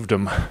improved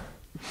them.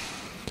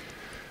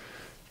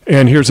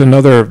 And here's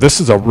another, this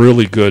is a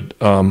really good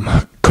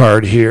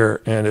card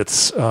here, and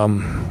it's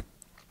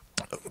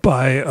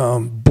by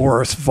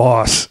Boris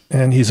Voss,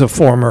 and he's a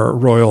former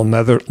Royal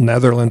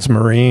Netherlands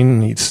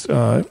Marine. He's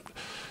an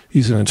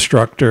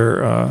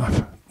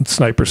instructor,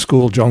 sniper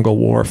school, jungle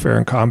warfare,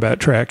 and combat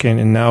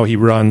tracking, and now he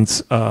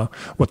runs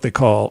what he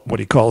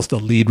calls the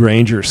Lead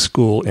Ranger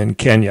School in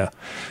Kenya.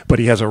 But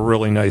he has a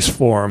really nice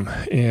form,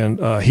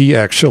 and he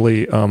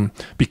actually,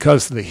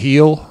 because the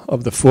heel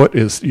of the foot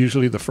is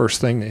usually the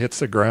first thing that hits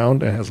the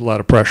ground and has a lot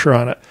of pressure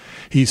on it,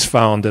 he's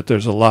found that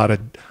there's a lot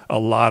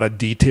of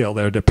detail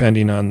there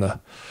depending on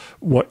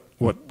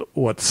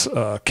what's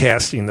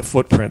casting the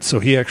footprint. So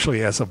he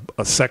actually has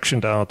a section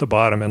down at the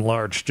bottom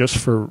enlarged just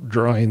for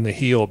drawing the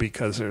heel,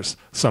 because there's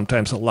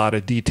sometimes a lot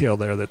of detail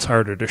there that's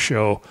harder to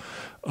show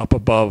up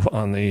above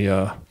on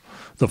the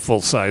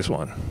full-size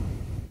one.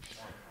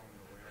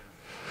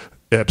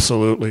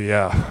 Absolutely,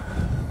 yeah.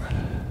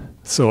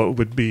 So it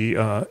would be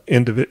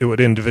it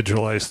would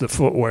individualize the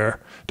footwear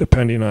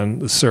depending on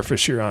the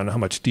surface you're on, how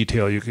much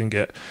detail you can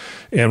get.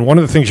 And one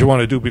of the things you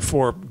want to do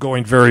before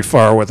going very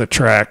far with a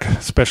track,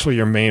 especially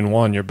your main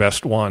one, your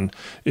best one,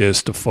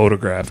 is to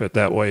photograph it.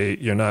 That way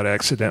you're not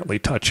accidentally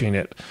touching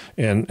it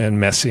and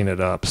messing it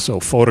up. So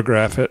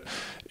photograph it,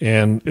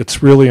 and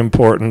it's really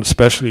important,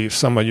 especially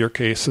some of your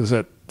cases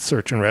at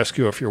search and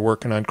rescue, if you're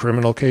working on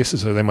criminal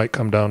cases, or they might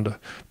come down to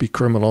be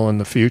criminal in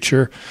the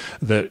future,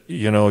 that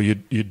you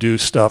do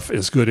stuff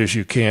as good as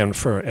you can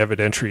from an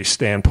evidentiary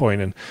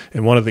standpoint.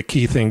 And one of the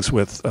key things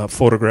with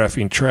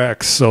photographing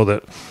tracks, so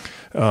that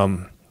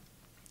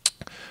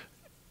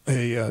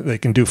they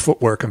can do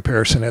footwear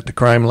comparison at the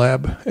crime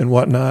lab and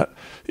whatnot,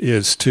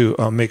 is to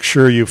make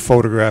sure you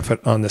photograph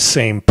it on the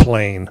same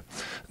plane.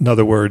 In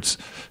other words,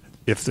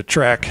 if the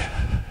track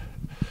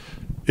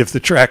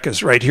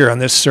is right here on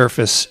this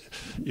surface,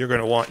 you're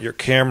going to want your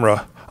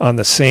camera on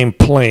the same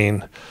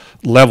plane,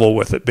 level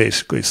with it,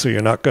 basically. So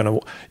you're not going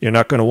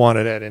to want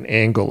it at an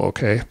angle.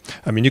 Okay,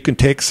 I mean, you can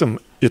take some.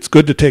 It's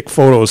good to take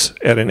photos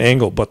at an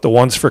angle, but the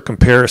ones for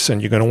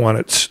comparison, you're going to want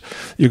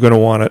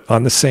it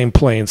on the same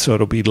plane, so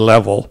it'll be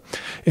level,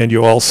 and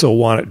you also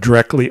want it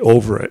directly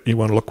over it. You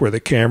want to look where the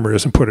camera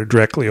is and put it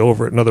directly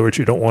over it. In other words,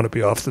 you don't want to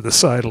be off to the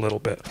side a little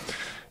bit.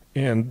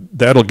 And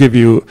that'll give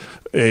you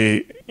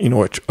a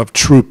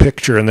true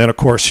picture. And then, of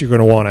course, you're going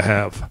to want to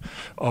have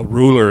a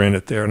ruler in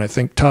it there. And I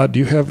think, Todd, do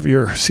you have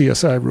your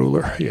CSI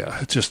ruler?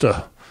 Yeah, it's just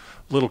a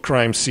little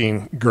crime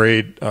scene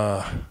grade,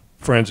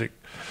 forensic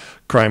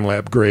crime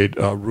lab grade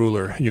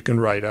ruler. You can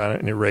write on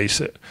it and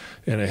erase it.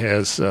 And it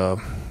has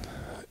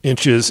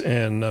inches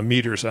and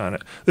meters on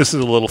it. This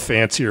is a little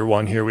fancier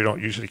one here. We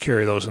don't usually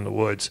carry those in the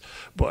woods,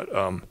 but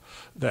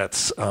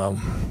that's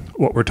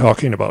what we're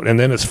talking about. And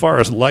then as far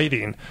as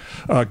lighting,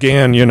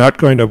 again, you're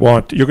going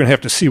to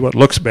have to see what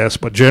looks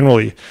best, but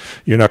generally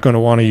you're not going to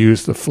want to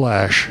use the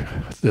flash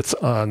that's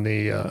on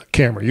the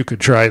camera. You could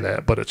try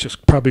that, but it's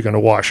just probably going to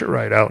wash it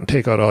right out and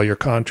take out all your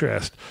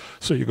contrast.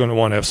 So you're going to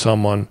want to have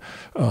someone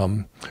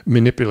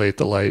manipulate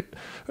the light,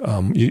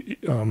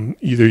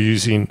 either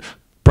using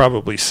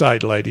probably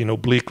side lighting,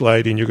 oblique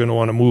lighting. You're going to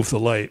want to move the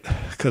light,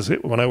 because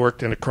when I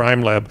worked in a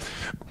crime lab,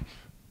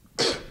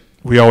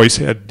 we always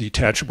had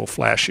detachable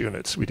flash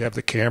units. We'd have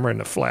the camera and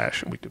the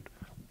flash, and we could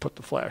put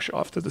the flash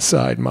off to the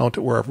side, mount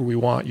it wherever we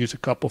want, use a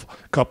couple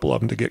of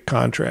them to get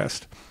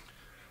contrast.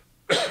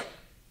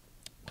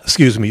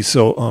 Excuse me.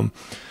 So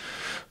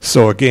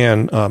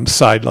again,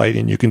 side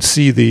lighting. You can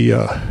see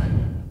the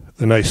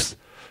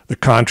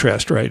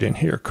contrast right in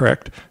here.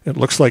 Correct. It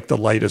looks like the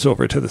light is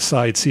over to the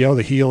side. See how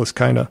the heel is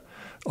kind of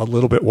a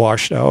little bit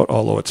washed out,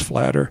 although it's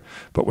flatter.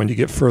 But when you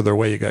get further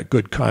away, you got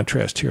good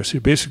contrast here. So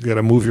you basically got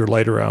to move your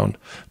light around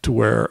to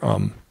where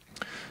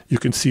you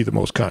can see the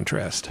most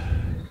contrast.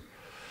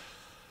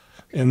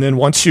 And then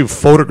once you've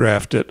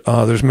photographed it,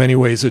 there's many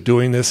ways of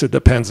doing this. It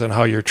depends on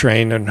how you're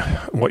trained and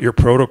what your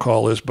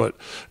protocol is. But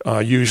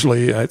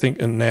usually, I think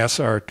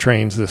NASAR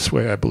trains this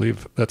way. I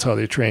believe that's how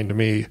they trained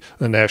me.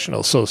 The National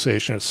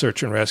Association of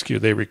Search and Rescue,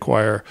 they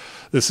require,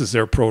 this is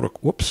their protocol.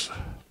 Whoops.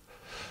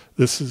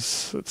 This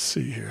is, let's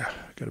see here.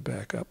 I got to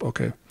back up.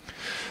 Okay.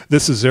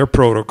 This is their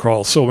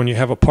protocol. So when you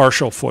have a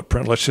partial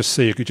footprint, let's just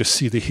say you could just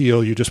see the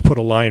heel, you just put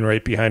a line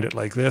right behind it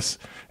like this,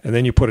 and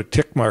then you put a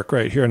tick mark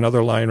right here,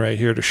 another line right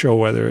here to show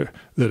whether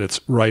that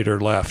it's right or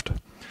left.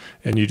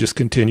 And you just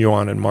continue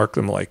on and mark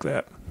them like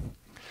that.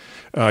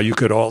 You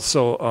could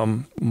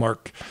also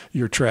mark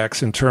your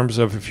tracks in terms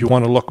of, if you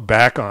want to look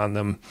back on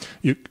them,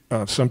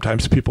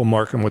 sometimes people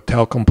mark them with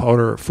talcum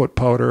powder or foot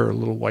powder or a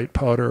little white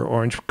powder,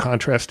 orange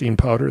contrasting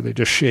powder. They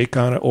just shake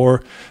on it,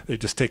 or they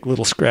just take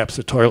little scraps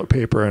of toilet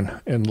paper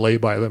and lay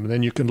by them. And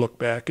then you can look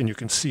back and you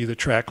can see the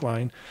track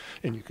line,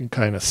 and you can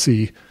kind of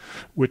see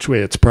which way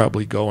it's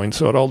probably going.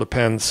 So it all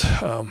depends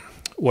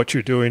what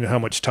you're doing, how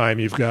much time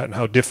you've got, and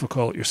how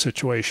difficult your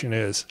situation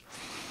is.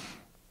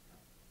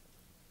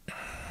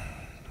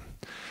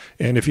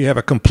 And if you have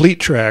a complete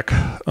track,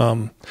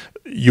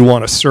 you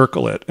want to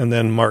circle it and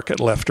then mark it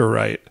left or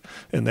right.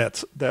 And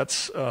that's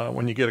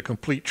when you get a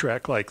complete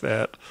track like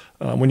that.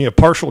 When you have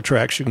partial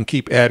tracks, you can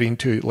keep adding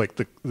to,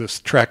 like this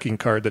tracking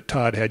card that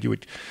Todd had.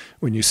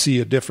 When you see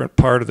a different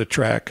part of the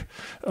track,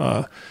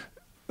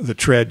 the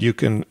tread, you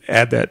can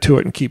add that to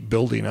it and keep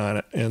building on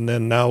it. And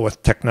then now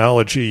with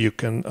technology, you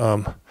can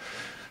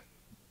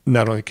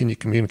not only can you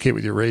communicate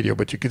with your radio,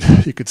 but you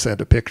could send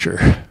a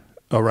picture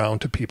around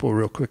to people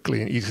real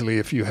quickly and easily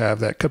if you have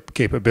that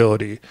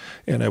capability.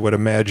 And I would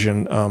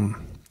imagine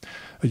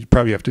you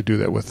probably have to do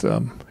that with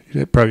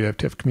you probably have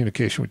to have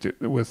communication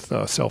with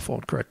cell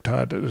phone, correct,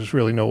 Todd? There's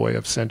really no way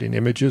of sending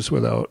images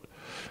without,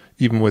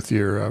 even with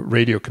your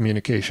radio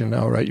communication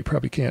now, right? You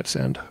probably can't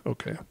send.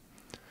 Okay.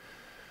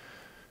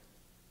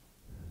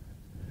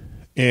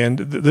 And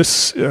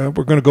this we're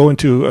going to go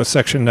into a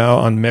section now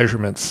on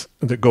measurements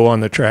that go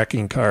on the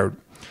tracking card.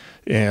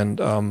 And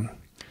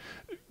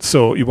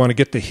so you want to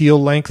get the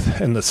heel length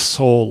and the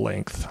sole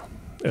length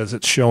as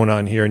it's shown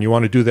on here, and you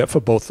want to do that for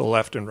both the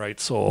left and right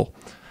sole.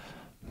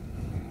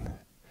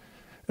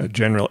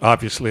 Generally,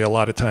 obviously, a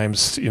lot of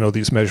times,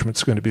 these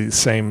measurements are going to be the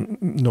same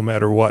no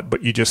matter what,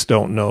 but you just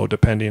don't know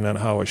depending on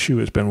how a shoe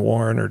has been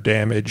worn or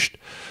damaged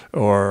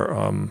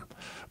or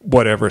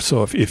whatever.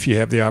 So if you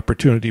have the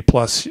opportunity,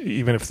 plus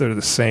even if they're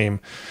the same,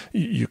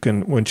 you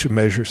can, once you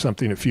measure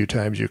something a few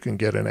times, you can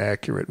get an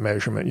accurate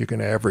measurement. You can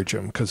average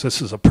them, because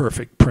this is a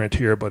perfect print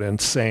here, but in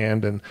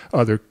sand and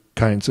other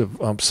kinds of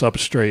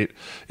substrate,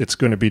 it's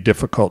going to be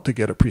difficult to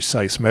get a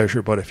precise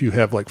measure. But if you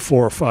have like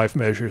 4 or 5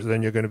 measures,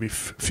 then you're going to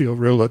feel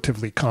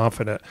relatively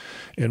confident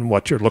in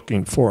what you're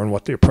looking for and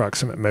what the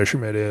approximate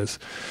measurement is.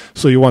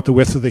 So you want the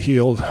width of the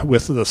heel,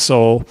 width of the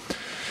sole.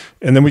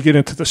 And then we get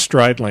into the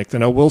stride length.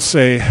 And I will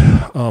say,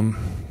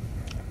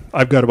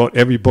 I've got about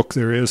every book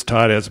there is.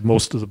 Todd has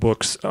most of the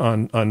books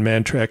on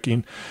man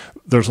tracking.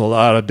 There's a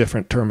lot of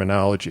different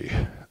terminology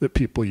that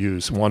people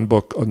use. One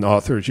book, an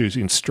author is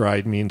using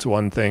stride means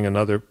one thing.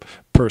 Another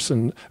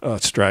person,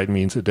 stride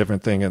means a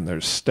different thing. And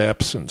there's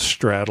steps and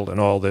straddle and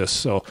all this.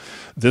 So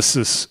this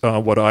is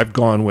what I've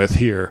gone with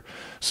here.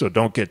 So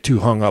don't get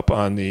too hung up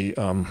on the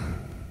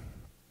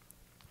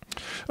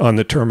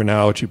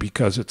terminology,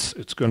 because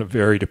it's going to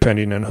vary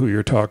depending on who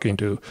you're talking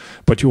to.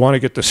 But you want to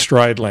get the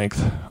stride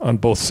length on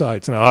both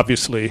sides. Now,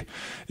 obviously,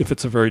 if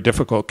it's a very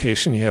difficult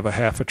case and you have a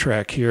half a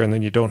track here and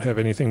then you don't have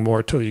anything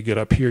more till you get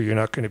up here, you're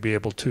not going to be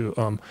able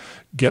to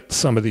get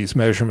some of these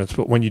measurements.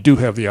 But when you do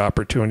have the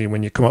opportunity,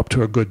 when you come up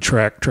to a good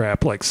track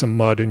trap, like some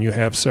mud, and you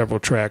have several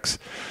tracks,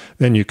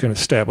 then you can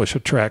establish a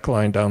track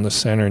line down the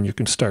center, and you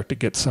can start to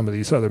get some of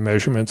these other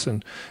measurements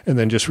and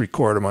then just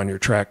record them on your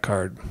track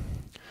card.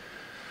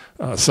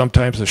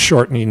 Sometimes a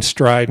shortening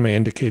stride may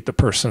indicate the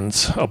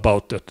person's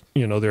about to,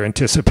 they're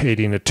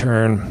anticipating a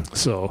turn.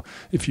 So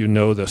if you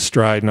know the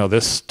stride, now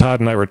this, Todd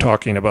and I were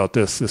talking about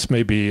this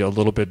may be a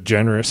little bit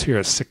generous here,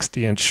 a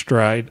 60-inch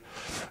stride.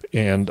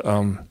 And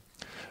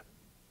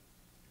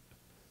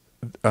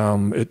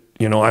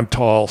I'm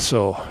tall,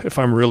 so if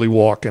I'm really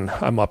walking,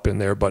 I'm up in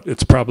there, but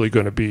it's probably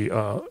going to be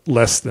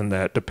less than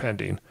that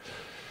depending.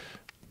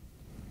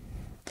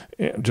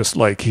 And just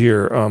like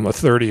here, a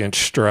 30-inch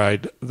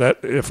stride, that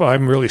if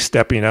I'm really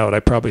stepping out, I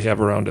probably have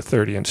around a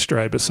 30-inch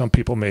stride, but some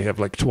people may have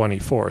like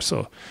 24,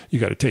 so you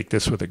got to take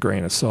this with a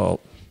grain of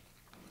salt.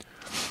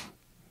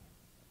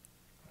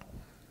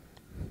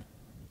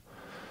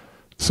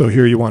 So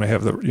here you want to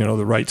have the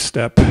the right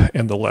step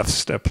and the left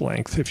step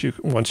length.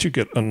 Once you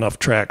get enough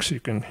tracks, you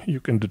can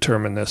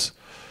determine this.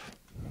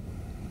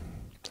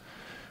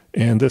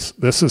 And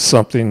this is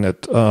something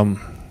that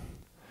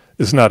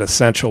is not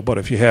essential, but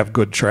if you have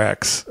good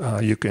tracks,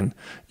 you can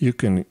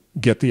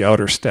get the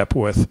outer step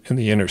width and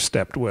the inner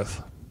step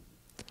width.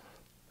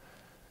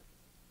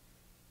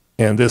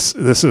 And this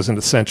isn't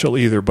essential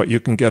either, but you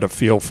can get a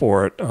feel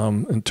for it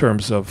in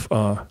terms of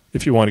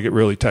if you want to get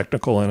really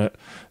technical in it.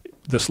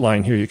 This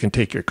line here, you can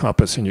take your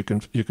compass and you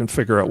can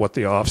figure out what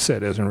the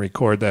offset is and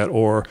record that.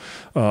 Or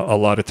a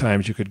lot of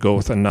times you could go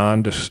with a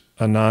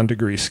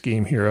non-degree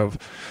scheme here of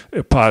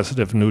a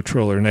positive,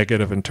 neutral, or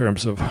negative in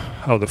terms of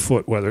how the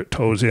foot, whether it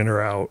toes in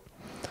or out.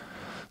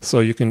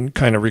 So you can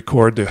kind of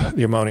record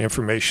the amount of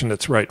information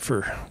that's right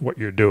for what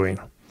you're doing.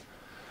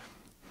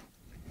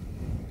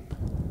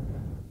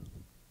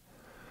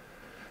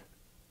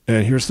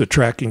 And here's the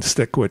tracking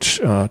stick, which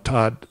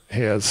Todd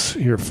has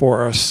here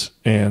for us,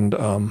 and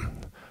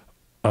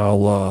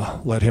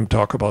I'll let him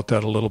talk about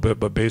that a little bit,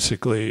 but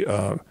basically,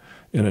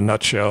 in a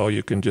nutshell,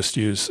 you can just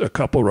use a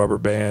couple rubber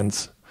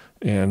bands,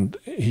 and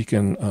he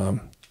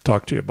can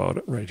talk to you about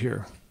it right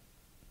here.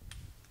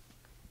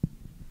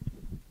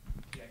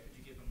 Yeah, could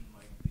you give him the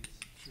mic, please?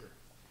 Sure.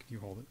 Can you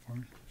hold it for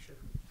me? Sure.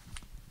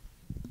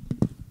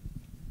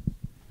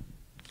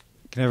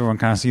 Can everyone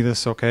kind of see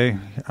this okay?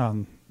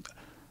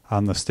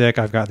 On the stick,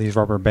 I've got these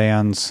rubber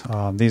bands.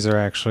 These are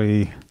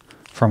actually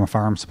from a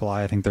farm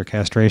supply. I think they're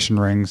castration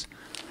rings.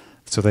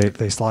 So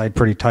they slide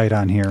pretty tight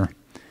on here,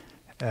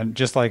 and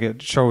just like it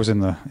shows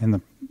in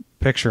the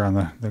picture on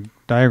the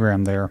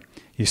diagram there,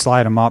 you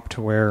slide them up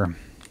to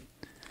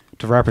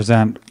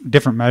represent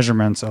different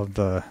measurements of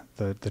the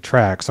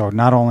track. So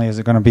not only is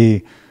it going to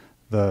be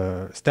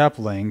the step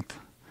length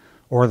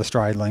or the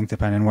stride length,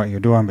 depending on what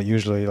you're doing, but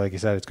usually, like you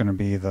said, it's going to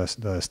be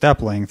the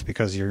step length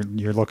because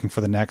you're looking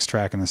for the next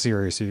track in the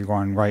series. So you're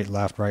going right,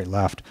 left, right,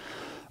 left.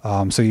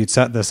 So you'd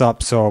set this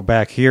up so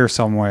back here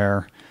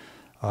somewhere.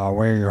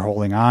 Where you're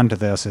holding on to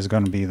this is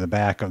going to be the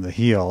back of the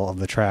heel of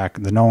the track,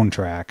 the known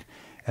track,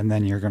 and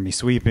then you're going to be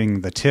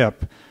sweeping the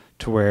tip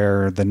to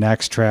where the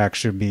next track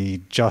should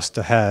be just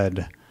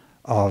ahead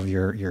of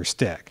your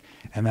stick.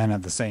 And then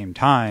at the same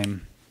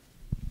time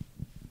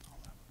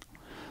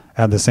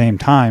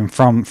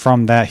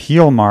from that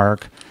heel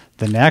mark,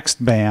 the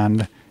next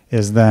band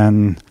is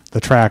then the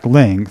track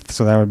length,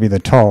 so that would be the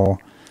toe.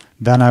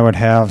 Then I would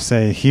have,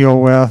 say, heel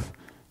width,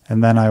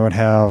 and then I would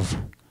have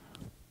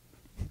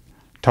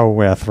toe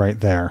width right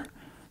there.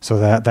 So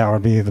that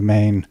would be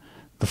the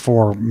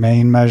four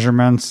main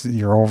measurements.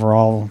 Your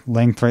overall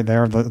length right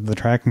there, the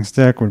tracking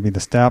stick would be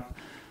the step,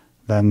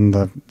 then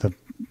the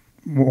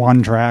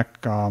one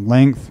track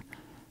length,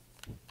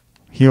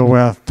 heel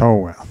width, toe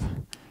width.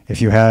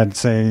 If you had,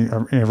 say,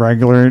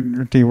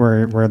 irregularity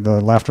where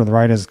the left or the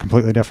right is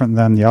completely different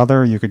than the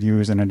other, you could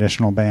use an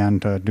additional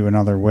band to do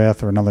another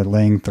width or another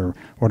length or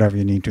whatever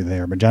you need to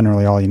there. But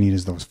generally all you need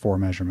is those four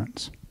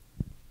measurements.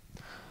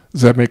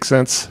 Does that make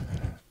sense?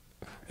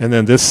 And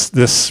then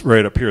this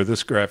right up here,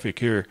 this graphic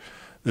here,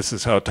 this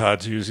is how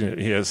Todd's using it.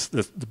 He has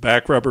the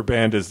back rubber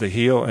band is the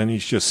heel, and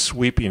he's just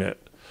sweeping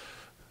it.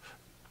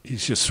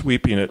 He's just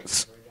sweeping it.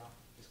 Just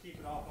keep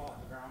it off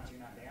the ground so you're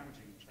not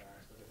damaging the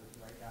tracks, but if it's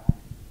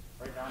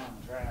right down on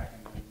the track,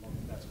 and then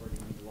that's where you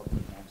need to look for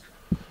the next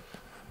one.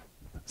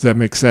 Does that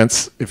make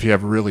sense? If you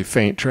have really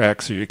faint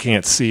tracks or you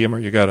can't see them or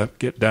you got to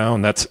get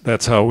down,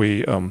 that's how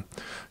we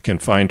can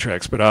find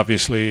tracks. But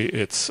obviously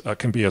it's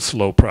can be a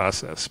slow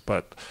process,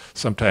 but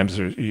sometimes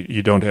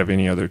you don't have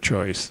any other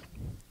choice.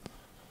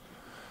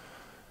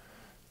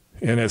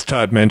 And as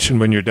Todd mentioned,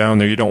 when you're down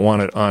there, you don't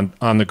want it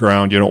on the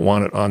ground. You don't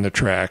want it on the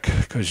track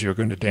because you're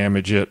going to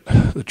damage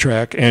the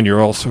track, and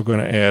you're also going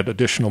to add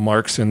additional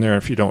marks in there.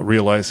 If you don't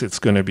realize, it's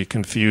going to be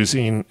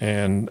confusing,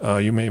 and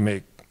you may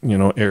make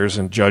errors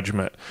in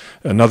judgment.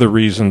 Another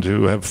reason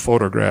to have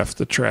photographed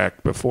the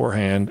track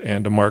beforehand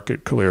and to mark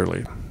it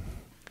clearly.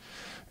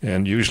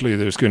 And usually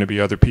there's going to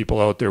be other people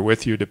out there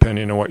with you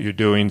depending on what you're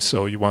doing,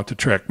 so you want the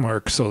track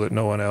marked so that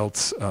no one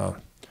else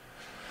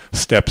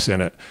steps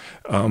in it.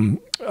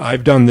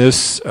 I've done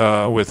this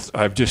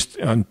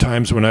on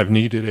times when I've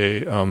needed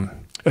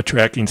a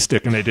tracking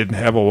stick and I didn't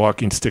have a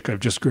walking stick. I've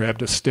just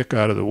grabbed a stick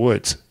out of the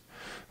woods,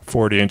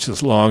 40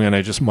 inches long, and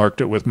I just marked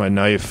it with my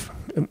knife,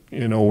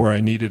 where I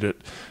needed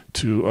it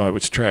to. I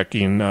was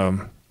tracking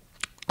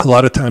a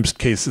lot of times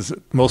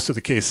most of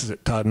the cases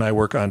that Todd and I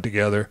work on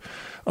together,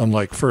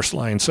 unlike first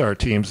line SAR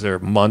teams, they're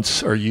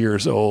months or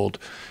years old.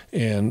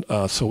 And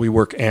so we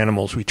work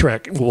animals. We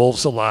track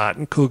wolves a lot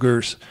and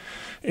cougars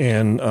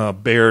and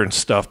bear and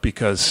stuff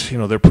because,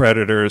 they're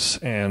predators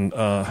and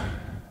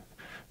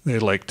they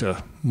like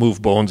to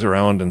move bones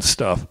around and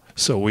stuff.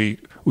 So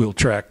we'll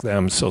track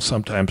them. So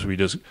sometimes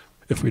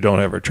if we don't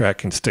have our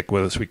tracking stick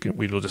with us,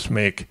 we'll just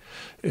make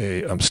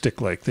a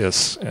stick like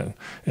this, and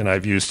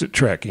I've used it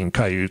tracking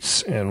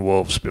coyotes and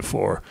wolves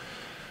before,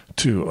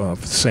 the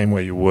same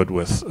way you would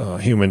with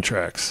human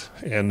tracks.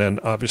 And then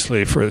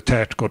obviously for the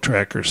tactical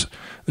trackers,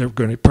 they're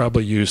going to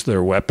probably use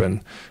their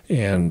weapon,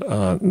 and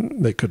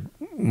they could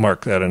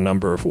mark that a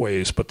number of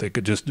ways, but they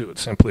could just do it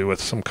simply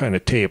with some kind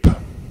of tape.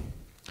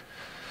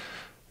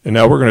 And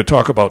now we're going to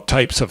talk about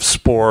types of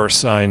spoor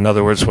sign. In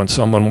other words, when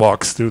someone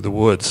walks through the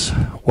woods,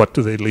 what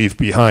do they leave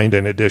behind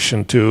in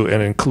addition to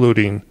and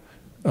including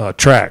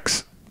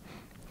tracks?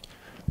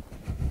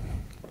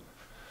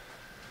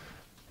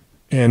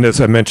 And as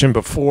I mentioned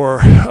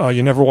before,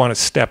 you never want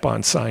to step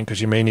on sign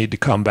because you may need to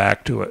come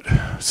back to it.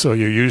 So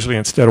you're usually,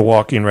 instead of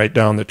walking right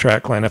down the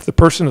track line, if the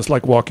person is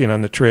like walking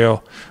on the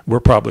trail, we're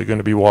probably going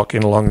to be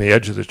walking along the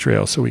edge of the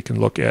trail so we can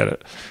look at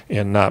it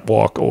and not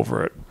walk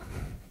over it.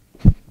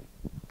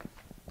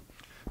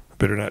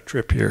 Better not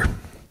trip here.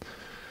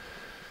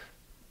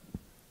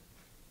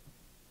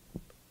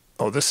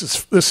 Oh, this is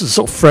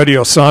Freddie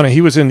Osana.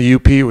 He was in the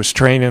UP. He was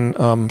training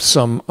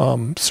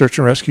some search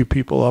and rescue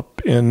people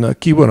up in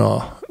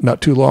Keweenaw not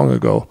too long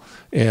ago,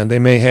 and they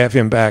may have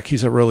him back.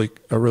 He's a really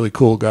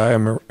cool guy.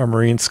 A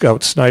Marine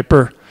Scout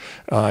sniper,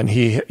 and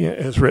he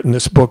has written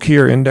this book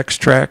here, Index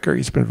Tracker.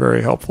 He's been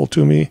very helpful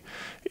to me.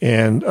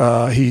 And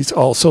he's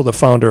also the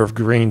founder of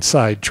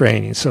Greenside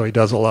Training, so he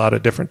does a lot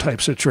of different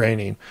types of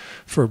training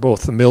for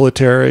both the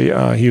military.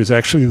 He was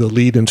actually the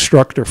lead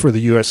instructor for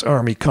the U.S.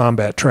 Army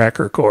Combat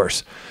Tracker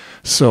course.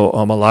 So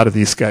a lot of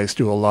these guys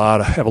have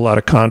a lot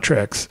of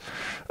contracts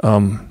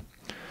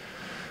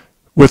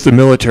with the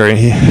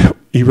military. And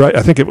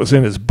I think it was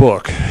in his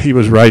book, he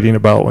was writing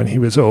about when he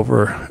was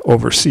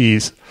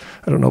overseas.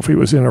 I don't know if he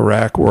was in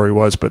Iraq where he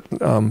was, but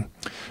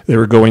they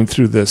were going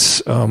through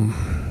this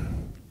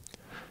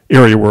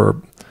area where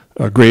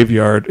a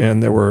graveyard,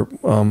 and there were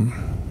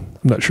I'm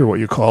not sure what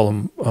you call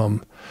them,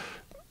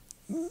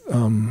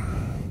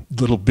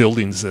 little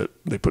buildings that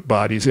they put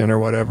bodies in or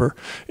whatever,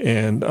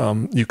 and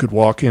you could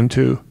walk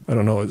into, I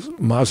don't know,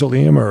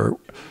 mausoleum or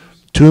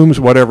tombs,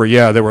 whatever.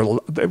 Yeah,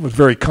 it was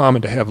very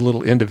common to have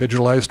little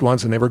individualized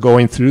ones, and they were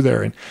going through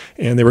there,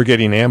 and they were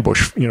getting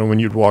ambushed. When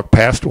you'd walk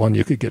past one,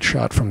 you could get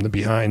shot from the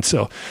behind.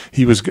 So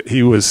he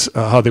was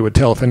how they would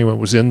tell if anyone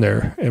was in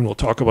there, and we'll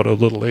talk about it a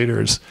little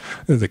later, is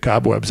the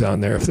cobwebs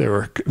on there. If they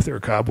were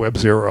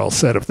cobwebs, they were all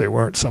set. If they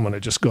weren't, someone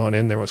had just gone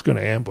in there and was going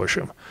to ambush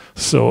them.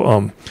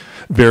 So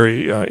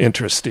very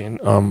interesting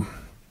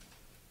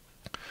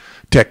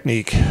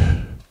technique,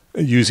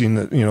 using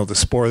the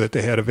spoor that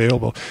they had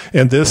available.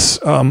 And this,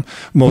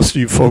 most of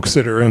you folks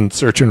that are in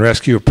search and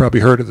rescue have probably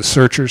heard of the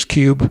searcher's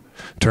cube,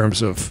 in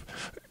terms of,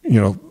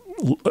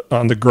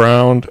 on the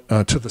ground,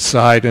 to the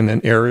side, and then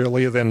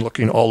aerially, then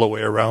looking all the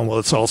way around. Well,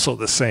 it's also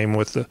the same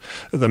with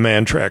the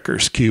man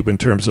tracker's cube in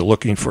terms of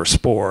looking for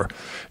spoor.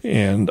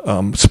 And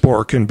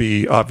spoor can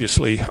be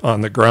obviously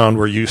on the ground.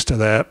 We're used to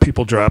that.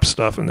 People drop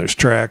stuff and there's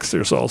tracks.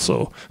 There's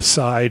also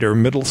side or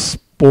middle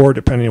spoor,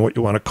 depending on what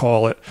you want to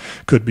call it.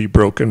 Could be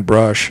broken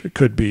brush. It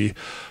could be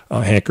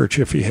a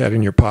handkerchief you had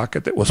in your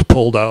pocket that was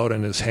pulled out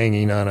and is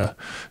hanging on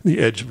the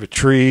edge of a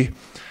tree.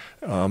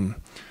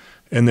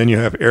 And then you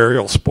have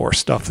aerial spoor,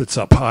 stuff that's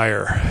up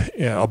higher,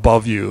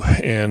 above you.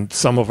 And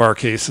some of our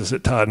cases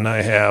that Todd and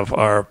I have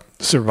are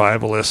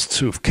survivalists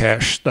who've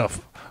cached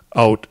stuff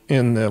out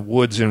in the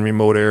woods in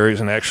remote areas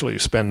and actually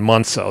spend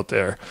months out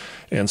there.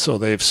 And so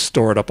they've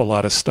stored up a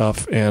lot of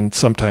stuff, and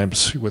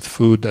sometimes with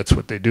food, that's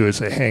what they do, is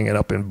they hang it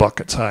up in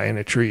buckets high in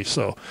a tree.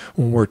 So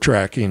when we're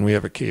tracking, we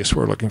have a case,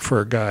 we're looking for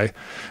a guy,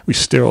 we're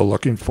still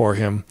looking for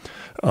him.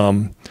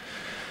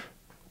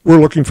 We're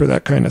looking for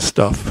that kind of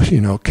stuff,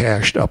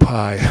 cached up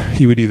high.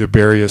 He would either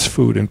bury his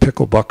food in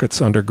pickle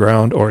buckets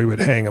underground, or he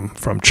would hang them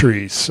from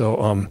trees.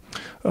 So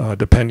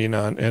depending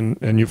on,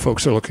 and you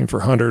folks are looking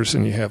for hunters,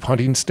 and you have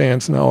hunting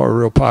stands now are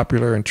real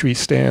popular, and tree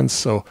stands.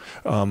 So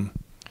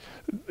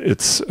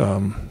it's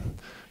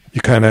you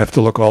kind of have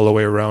to look all the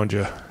way around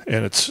you.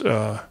 And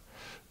I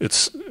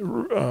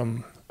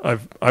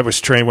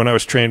was trained, when I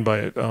was trained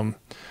by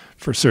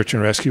for search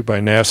and rescue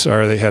by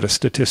NASAR, they had a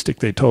statistic.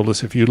 They told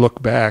us if you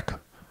look back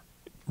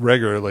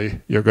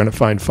regularly, you're going to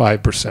find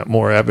 5%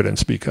 more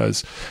evidence,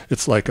 because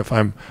it's like if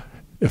I'm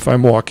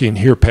walking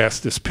here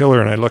past this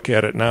pillar and I look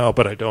at it now,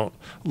 but I don't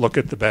look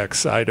at the back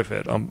side of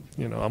it, I'm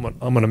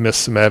going to miss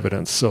some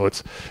evidence. So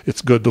it's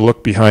good to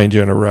look behind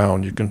you and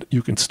around.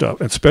 You can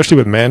stop, especially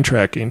with man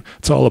tracking.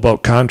 It's all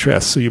about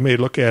contrast. So you may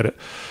look at it,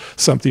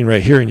 something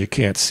right here, and you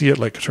can't see it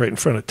like it's right in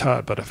front of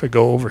Todd. But if I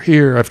go over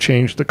here, I've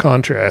changed the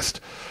contrast.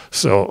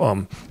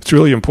 So it's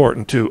really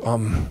important to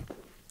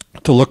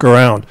look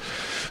around.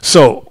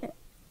 So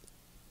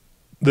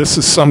This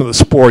is some of the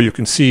spore you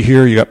can see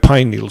here. You got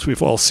pine needles.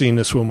 We've all seen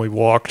this when we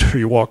walked.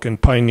 You walk in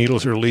pine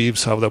needles or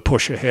leaves, how they'll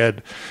push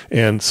ahead.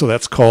 And so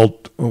that's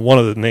called, one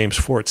of the names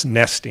for it's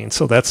nesting.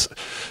 So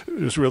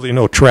there's really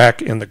no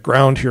track in the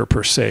ground here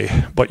per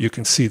se, but you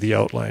can see the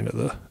outline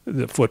of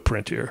the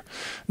footprint here.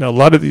 Now, a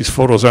lot of these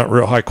photos aren't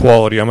real high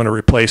quality. I'm going to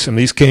replace them.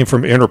 These came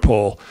from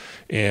Interpol,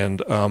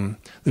 and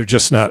they're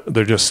just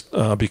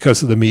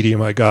because of the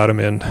medium I got them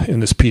in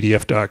this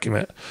PDF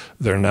document,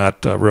 they're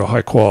not real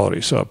high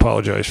quality, so I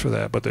apologize for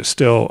that, but they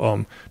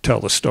still tell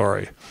the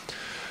story.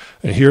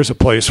 And here's a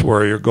place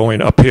where you're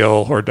going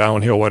uphill or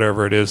downhill,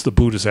 whatever it is. The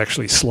boot is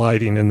actually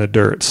sliding in the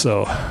dirt,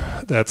 so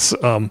that's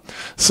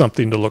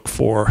something to look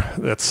for.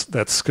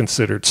 That's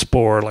considered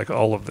spore, like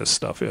all of this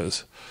stuff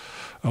is.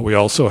 We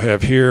also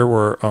have here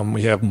where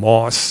we have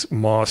moss.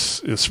 Moss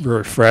is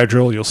very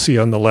fragile. You'll see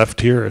on the left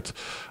here, it's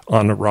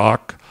on the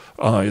rock.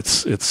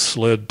 It's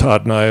slid.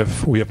 Todd and I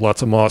we have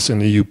lots of moss in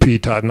the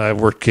UP. Todd and I have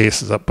worked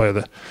cases up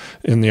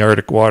in the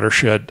Arctic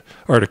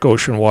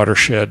Ocean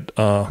watershed,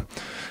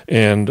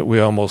 and we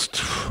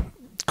almost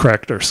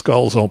cracked our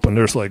skulls open.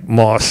 There's like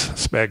moss,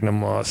 sphagnum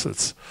moss.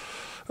 It's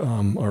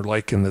or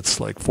lichen that's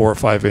like 4 or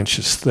 5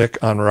 inches thick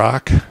on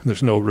rock.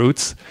 There's no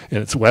roots,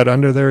 and it's wet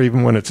under there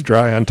even when it's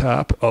dry on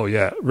top. Oh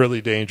yeah, really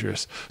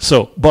dangerous.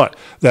 So, but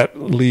that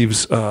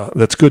leaves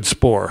that's good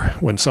spore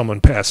when someone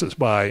passes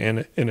by,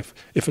 and if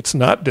it's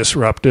not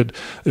disrupted,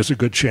 there's a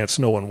good chance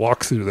no one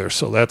walked through there.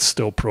 So that's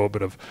still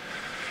probative.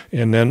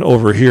 And then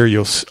over here,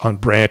 on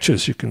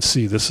branches, you can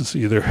see this is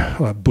either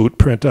a boot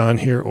print on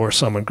here or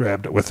someone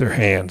grabbed it with their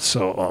hand.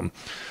 So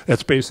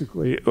that's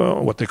basically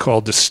what they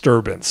call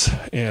disturbance,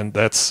 and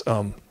that's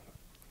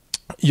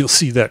you'll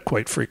see that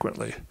quite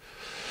frequently.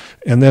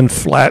 And then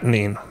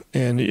flattening,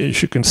 and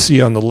as you can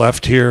see on the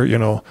left here,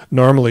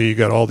 normally you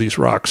got all these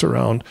rocks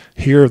around.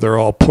 Here they're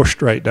all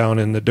pushed right down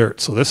in the dirt.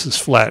 So this is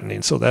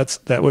flattening. So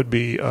that would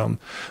be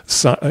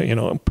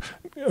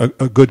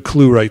a good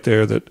clue right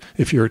there that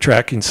if you're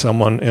tracking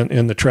someone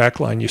in the track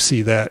line, you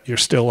see that, you're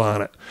still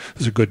on it.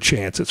 There's a good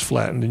chance it's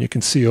flattened. And you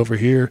can see over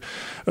here,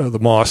 the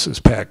moss is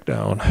packed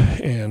down.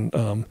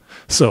 And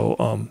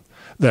so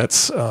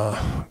that's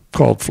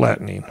called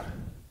flattening.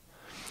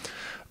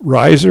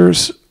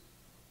 Risers,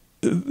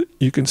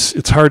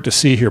 it's hard to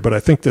see here, but I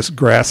think this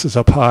grass is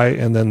up high,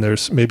 and then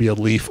there's maybe a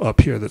leaf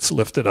up here that's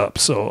lifted up.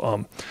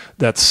 So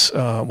that's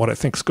what I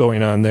think is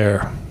going on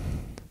there.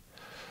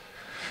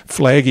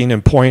 Flagging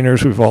and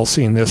pointers, we've all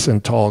seen this in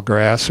tall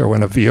grass, or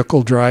when a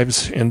vehicle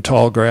drives in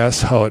tall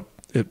grass, how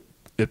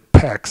it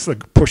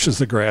pushes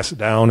the grass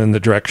down in the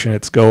direction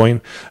it's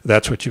going.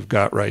 That's what you've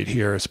got right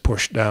here, is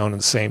pushed down, and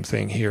the same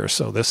thing here.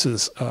 So this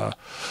is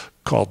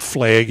called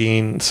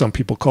flagging. Some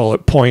people call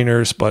it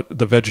pointers, but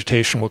the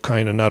vegetation will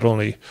kind of not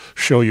only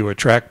show you a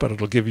track, but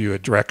it'll give you a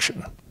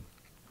direction.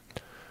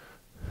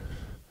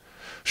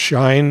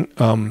 Shine,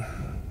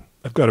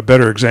 I've got a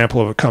better example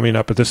of it coming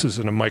up, but this is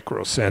in a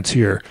micro sense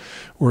here,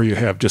 where you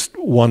have just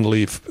one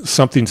leaf.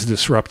 Something's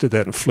disrupted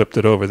that and flipped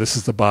it over. This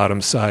is the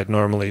bottom side.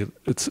 Normally,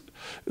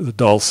 the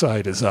dull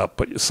side is up,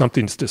 but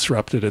something's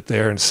disrupted it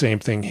there, and same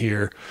thing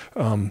here.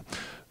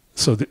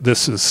 So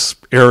this is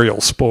aerial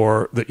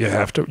spore that you're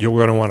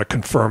going to want to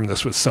confirm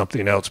this with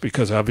something else,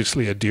 because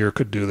obviously a deer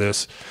could do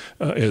this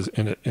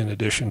in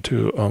addition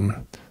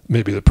to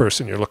maybe the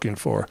person you're looking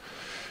for.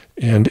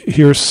 And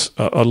here's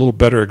a little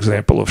better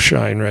example of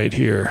shine right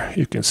here.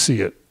 You can see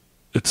it.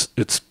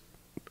 It's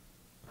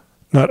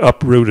not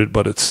uprooted,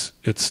 but it's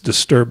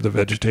disturbed the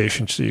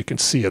vegetation, so you can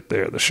see it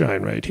there, the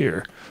shine right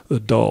here, the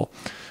dull.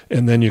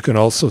 And then you can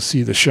also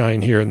see the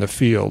shine here in the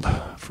field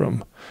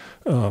from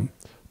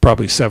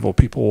probably several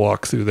people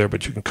walk through there,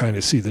 but you can kind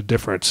of see the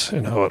difference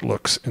in how it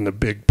looks in the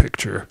big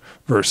picture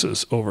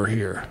versus over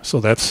here. So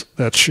that's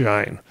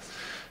shine.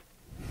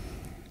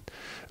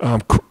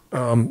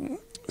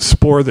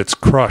 Spore that's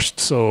crushed,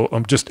 so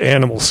just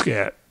animal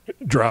scat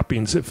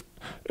droppings. If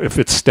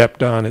it's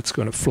stepped on, it's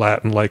going to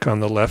flatten, like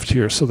on the left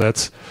here. So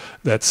that's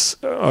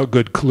a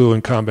good clue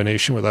in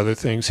combination with other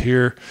things.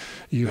 Here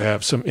you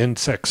have some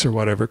insects or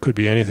whatever, it could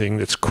be anything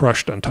that's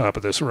crushed on top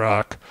of this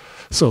rock.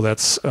 So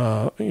that's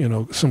a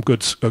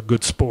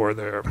good spore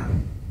there.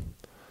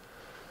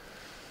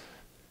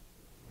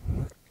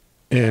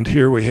 And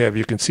here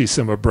you can see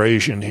some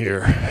abrasion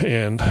here,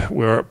 and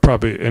where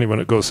probably anyone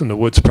that goes in the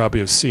woods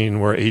probably has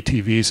seen where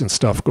ATVs and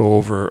stuff go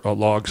over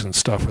logs and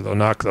stuff where they'll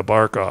knock the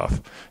bark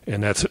off,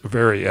 and that's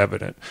very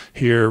evident.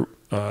 Here,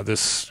 by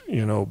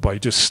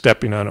just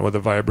stepping on it with a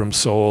Vibram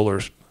sole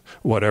or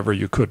whatever,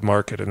 you could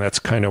mark it, and that's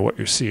kind of what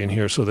you're seeing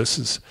here. So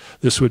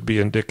this would be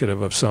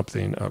indicative of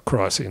something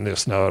crossing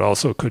this. Now it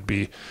also could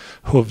be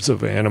hooves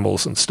of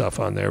animals and stuff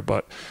on there,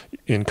 but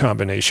in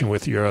combination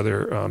with your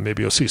other,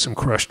 maybe you'll see some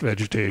crushed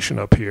vegetation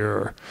up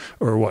here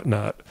or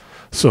whatnot.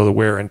 So the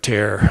wear and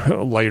tear,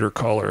 lighter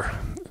color.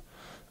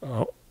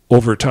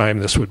 Over time,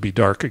 this would be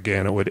dark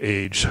again. It would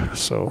age.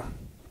 So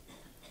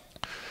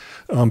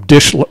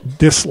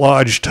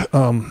dislodged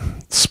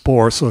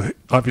spore. So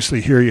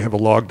obviously here you have a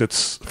log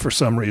that's for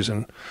some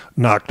reason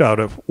knocked out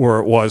of where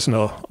it was.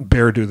 Now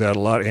bear do that a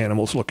lot,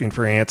 animals looking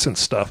for ants and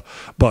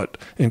stuff. But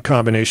in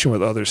combination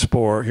with other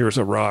spore, here's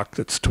a rock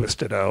that's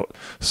twisted out.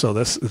 So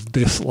this is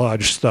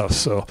dislodged stuff.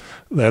 So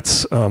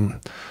that's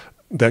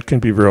that can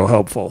be real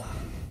helpful.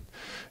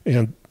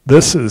 And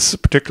this is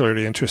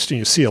particularly interesting.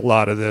 You see a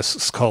lot of this.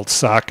 It's called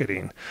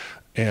socketing.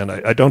 And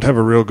I don't have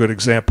a real good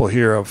example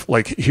here of,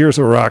 like, here's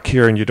a rock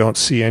here and you don't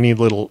see any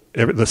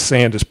the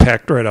sand is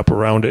packed right up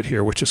around it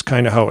here, which is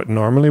kind of how it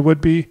normally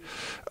would be.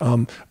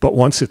 But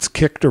once it's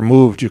kicked or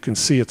moved, you can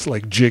see it's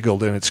like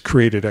jiggled and it's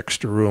created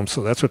extra room.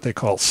 So that's what they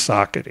call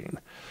socketing.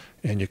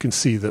 And you can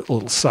see the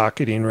little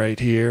socketing right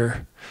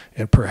here,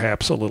 and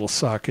perhaps a little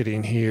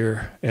socketing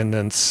here, and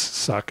then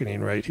socketing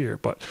right here.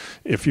 But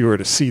if you were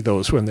to see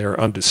those when they're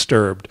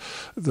undisturbed,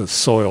 the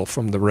soil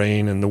from the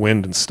rain and the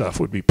wind and stuff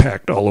would be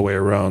packed all the way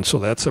around. So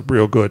that's a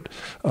real good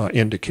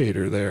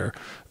indicator there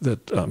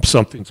that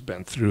something's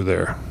been through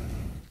there.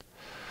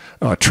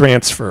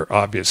 Transfer,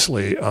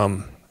 obviously.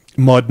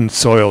 Mud and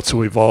soil, so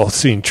we've all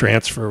seen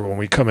transfer when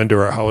we come into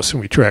our house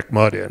and we track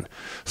mud in.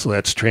 So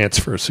that's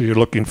transfer. So you're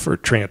looking for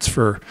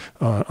transfer.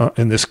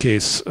 In this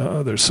case,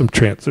 there's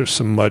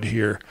some mud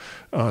here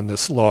on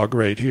this log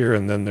right here,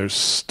 and then there's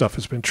stuff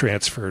has been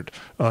transferred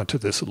onto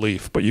this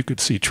leaf. But you could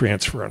see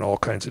transfer on all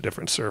kinds of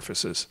different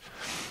surfaces.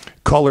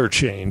 Color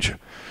change.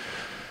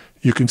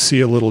 You can see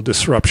a little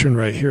disruption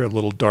right here, a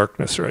little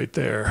darkness right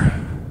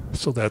there.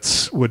 So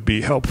that's would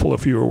be helpful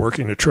if you were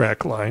working a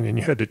track line and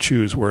you had to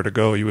choose where to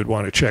go. You would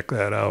want to check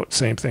that out.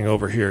 Same thing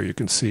over here. You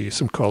can see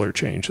some color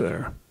change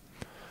there.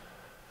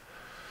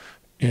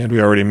 And we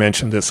already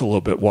mentioned this a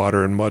little bit,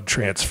 water and mud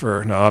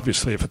transfer. Now,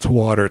 obviously, if it's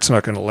water, it's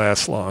not going to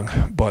last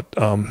long. But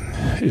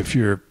if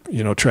you're,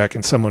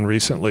 tracking someone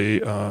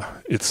recently,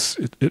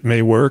 it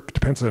may work.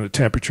 Depends on the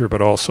temperature,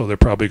 but also they're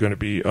probably going to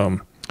be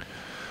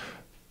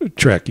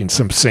tracking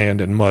some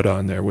sand and mud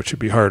on there, which would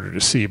be harder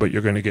to see, but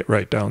you're going to get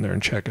right down there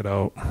and check it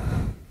out.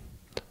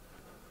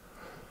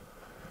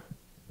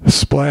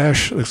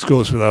 Splash, this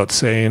goes without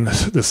saying.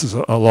 This is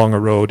along a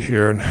road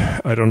here, and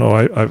I don't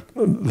know,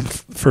 the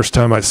first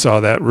time I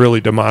saw that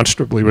really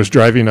demonstrably was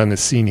driving on the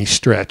Seney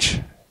Stretch,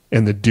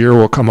 and the deer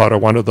will come out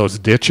of one of those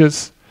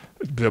ditches.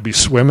 They'll be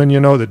swimming,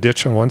 the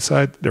ditch on one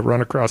side, they run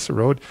across the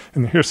road,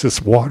 and here's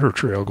this water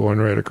trail going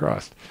right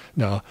across.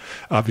 Now,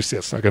 obviously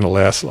that's not going to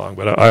last long,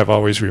 but I've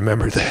always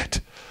remembered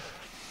that.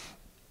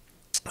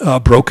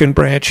 Broken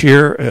branch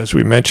here, as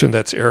we mentioned,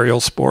 that's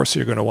aerial spore, so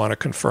you're going to want to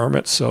confirm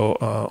it.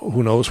 So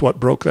who knows what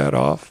broke that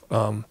off?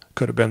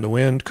 Could have been the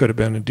wind, could have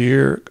been a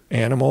deer,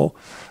 animal,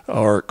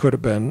 or it could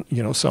have been,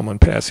 someone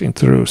passing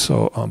through.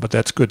 So, but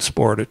that's good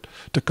spore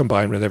to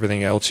combine with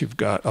everything else. You've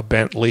got a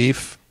bent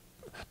leaf.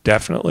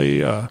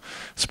 Definitely,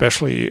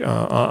 especially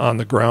on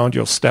the ground,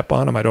 you'll step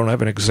on them. I don't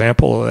have an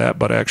example of that,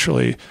 but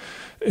actually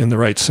in the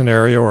right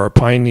scenario, or a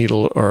pine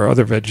needle or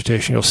other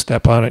vegetation, you'll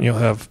step on it and you'll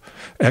have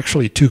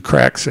actually two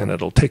cracks in it.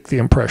 It'll take the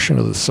impression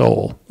of the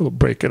sole. It'll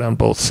break it on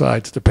both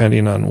sides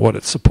depending on what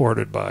it's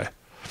supported by.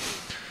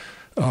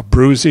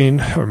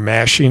 Bruising or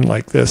mashing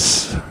like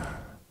this.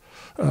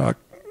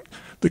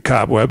 The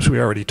cobwebs, we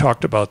already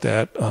talked about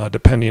that,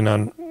 depending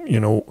on,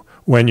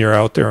 when you're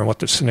out there and what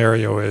the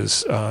scenario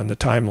is on the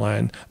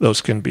timeline,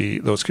 those can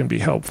be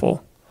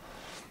helpful.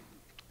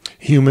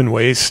 Human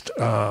waste,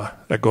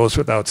 that goes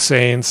without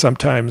saying.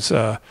 Sometimes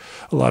a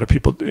lot of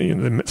people,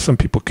 some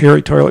people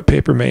carry toilet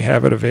paper, may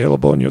have it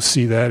available, and you'll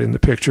see that in the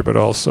picture, but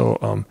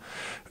also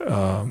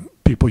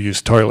people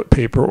use toilet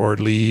paper or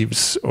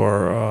leaves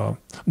or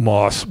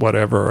moss,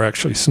 whatever, or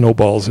actually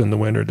snowballs in the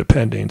winter,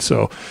 depending.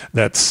 So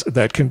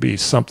that can be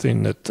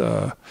something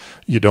that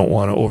you don't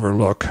want to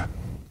overlook.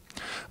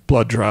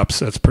 Blood drops,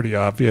 that's pretty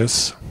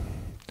obvious.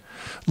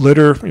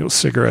 Litter,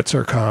 cigarettes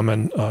are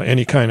common.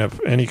 Any kind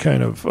of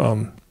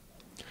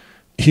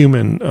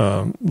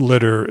human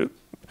litter,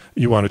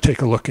 you want to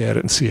take a look at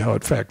it and see how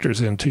it factors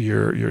into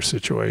your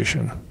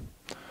situation.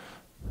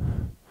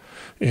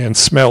 And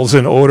smells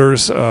and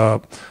odors,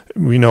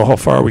 we know how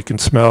far we can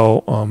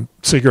smell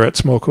cigarette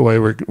smoke away.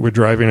 We're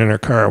driving in our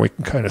car and we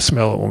can kind of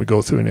smell it when we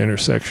go through an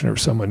intersection or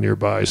someone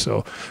nearby.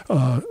 So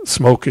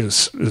smoke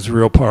is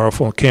real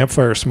powerful.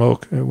 Campfire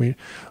smoke, we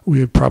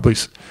probably,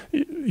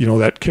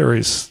 that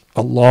carries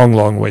a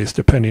long ways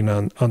depending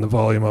on the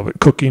volume of it.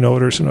 Cooking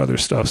odors and other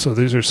stuff. So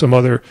these are some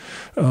other,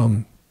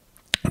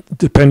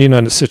 depending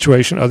on the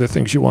situation, other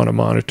things you want to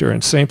monitor.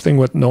 And same thing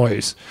with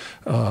noise,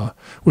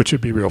 which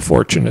would be real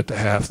fortunate to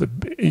have.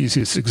 The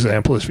easiest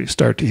example is if you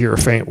start to hear a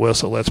faint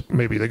whistle, that's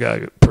maybe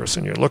the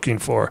person you're looking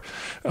for.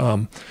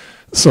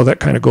 So that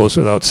kind of goes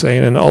without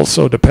saying. And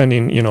also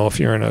depending, if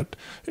you're in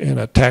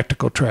a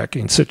tactical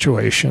tracking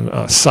situation,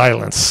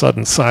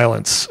 sudden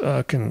silence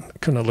can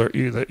alert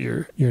you that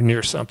you're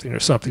near something or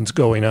something's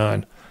going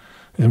on.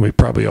 And we've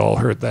probably all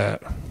heard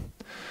that.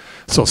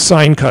 So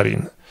sign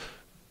cutting.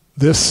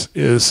 This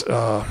is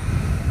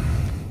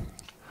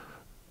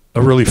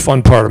a really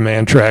fun part of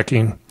man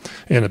tracking.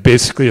 And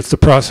basically it's the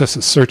process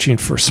of searching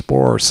for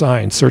spoor or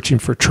signs, searching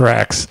for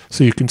tracks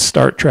so you can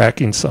start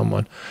tracking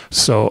someone.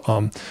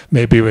 So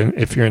maybe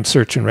if you're in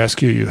search and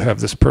rescue, you have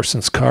this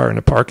person's car in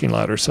a parking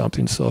lot or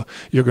something. So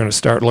you're going to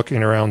start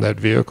looking around that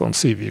vehicle and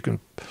see if you can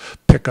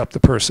pick up the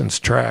person's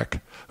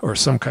track or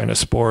some kind of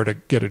spoor to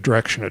get a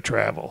direction of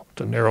travel,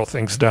 to narrow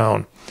things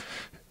down.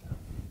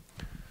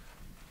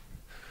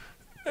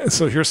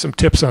 So here's some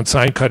tips on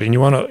sign cutting.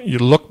 You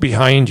look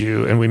behind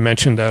you, and we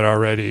mentioned that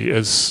already,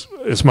 as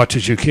much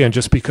as you can,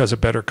 just because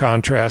of better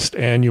contrast,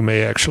 and you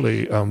may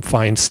actually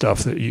find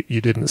stuff that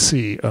you didn't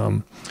see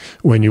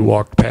when you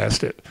walked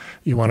past it.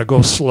 You want to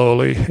go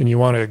slowly, and you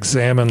want to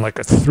examine like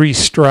a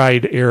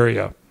 3-stride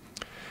area.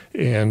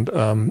 And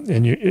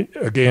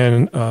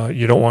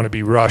you don't want to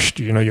be rushed.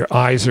 Your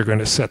eyes are going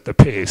to set the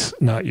pace,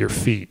 not your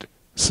feet.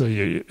 So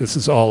this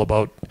is all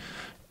about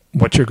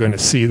what you're going to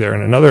see there.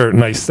 And another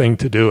nice thing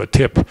to do, a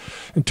tip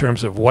in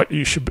terms of what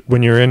you should,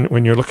 when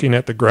you're looking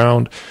at the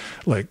ground,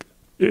 like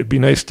it'd be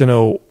nice to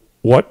know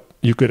what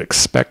you could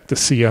expect to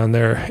see on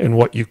there and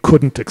what you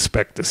couldn't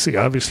expect to see.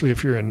 Obviously,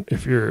 if you're in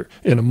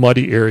a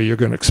muddy area, you're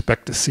going to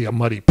expect to see a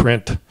muddy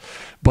print.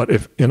 But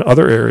if in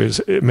other areas,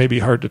 it may be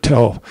hard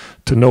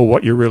to know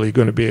what you're really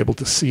going to be able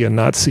to see and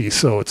not see.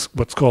 So it's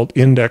what's called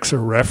index or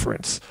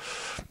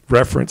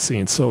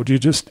referencing. So you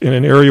just, in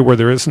an area where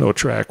there is no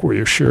track, where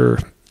you're sure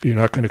you're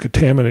not going to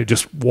contaminate,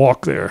 just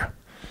walk there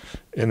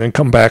and then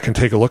come back and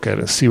take a look at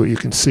it and see what you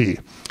can see.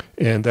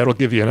 And that'll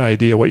give you an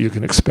idea what you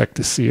can expect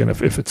to see. And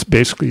if it's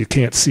basically you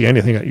can't see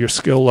anything at your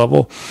skill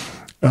level,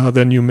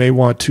 then you may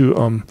want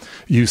to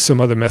use some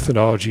other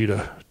methodology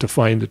to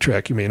find the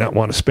track. You may not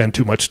want to spend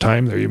too much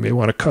time there. You may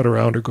want to cut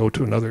around or go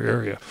to another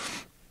area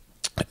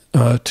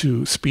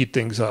to speed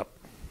things up.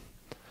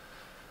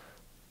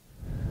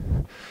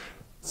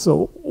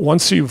 So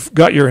once you've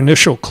got your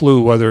initial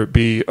clue, whether it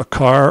be a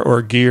car or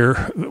a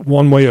gear,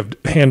 one way of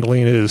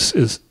handling it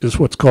is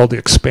what's called the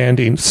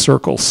expanding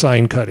circle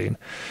sign cutting.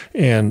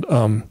 And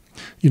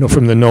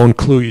from the known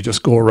clue, you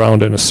just go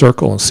around in a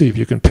circle and see if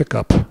you can pick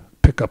up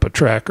a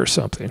track or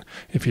something.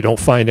 If you don't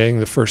find anything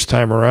the first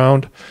time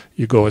around,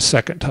 you go a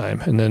second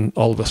time, and then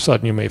all of a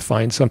sudden you may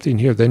find something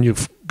here. Then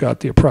you've got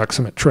the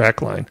approximate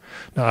track line.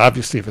 Now,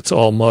 obviously, if it's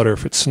all mud or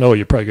if it's snow,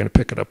 you're probably going to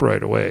pick it up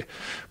right away.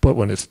 But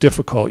when it's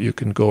difficult, you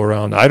can go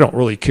around. I don't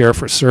really care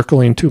for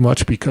circling too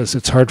much because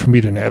it's hard for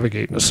me to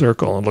navigate in a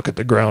circle and look at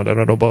the ground. I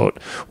don't know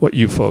about what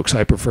you folks.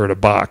 I prefer to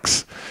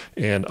box.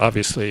 And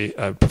obviously,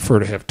 I prefer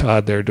to have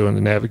Todd there doing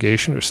the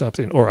navigation or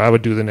something, or I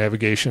would do the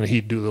navigation and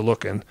he'd do the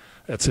looking.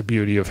 That's the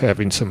beauty of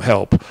having some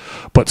help.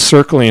 But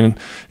circling,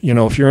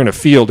 if you're in a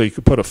field, you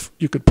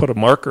could put a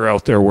marker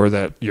out there where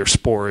that your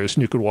spoor is,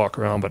 and you could walk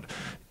around. But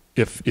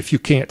if you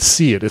can't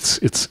see it,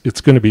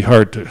 it's going to be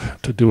hard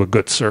to do a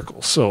good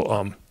circle.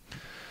 So,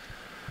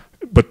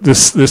 but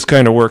this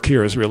kind of work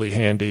here is really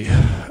handy,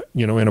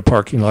 in a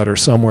parking lot or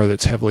somewhere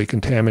that's heavily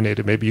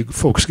contaminated. Maybe you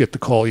folks get the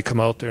call, you come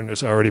out there, and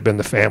there's already been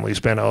the family's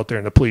been out there,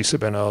 and the police have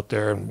been out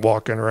there and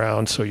walking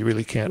around, so you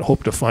really can't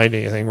hope to find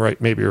anything right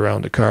maybe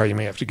around the car. You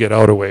may have to get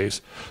out a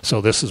ways.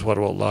 So this is what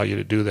will allow you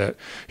to do that.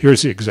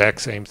 Here's the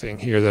exact same thing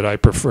here that I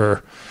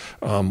prefer.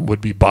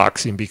 Would be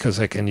boxing, because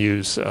I can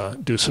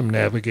do some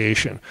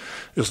navigation.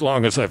 As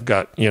long as I've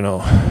got,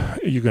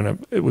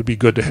 it would be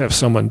good to have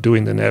someone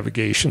doing the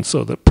navigation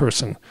so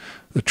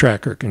the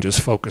tracker can just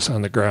focus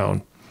on the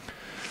ground.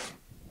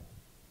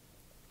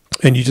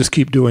 And you just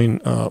keep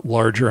doing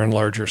larger and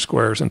larger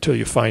squares until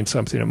you find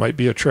something. It might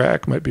be a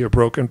track, might be a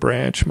broken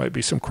branch, might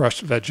be some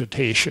crushed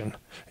vegetation.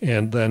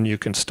 And then you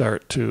can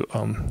start to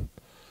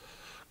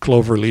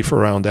clover leaf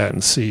around that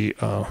and see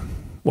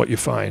what you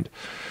find.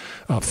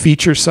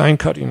 Feature sign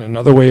cutting,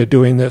 another way of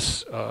doing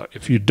this,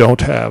 if you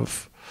don't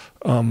have,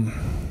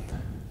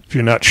 if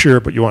you're not sure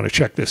but you want to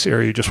check this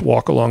area, you just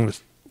walk along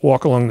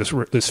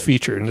this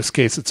feature. In this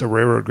case, it's a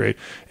railroad grade,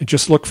 and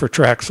just look for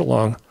tracks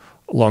along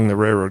the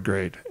railroad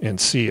grade and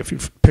see if you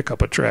pick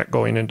up a track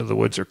going into the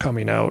woods or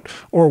coming out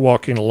or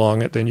walking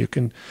along it. Then you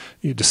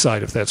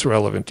decide if that's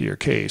relevant to your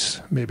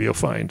case. Maybe you'll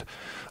find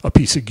a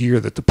piece of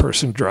gear that the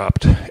person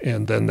dropped,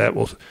 and then that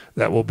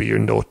will be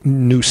your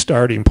new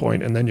starting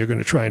point, and then you're going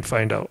to try and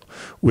find out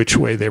which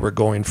way they were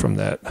going from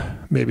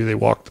that. Maybe they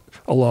walked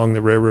along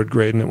the railroad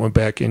grade and it went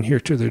back in here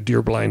to their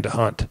deer blind to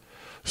hunt.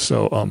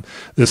 So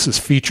this is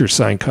feature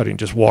sign cutting,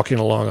 just walking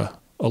along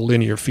a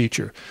linear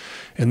feature.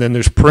 And then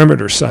there's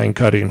perimeter sign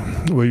cutting,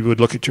 where you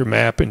would look at your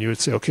map and you would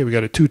say, okay, we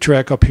got a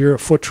 2-track up here, a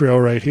foot trail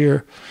right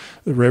here,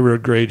 the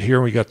railroad grade here,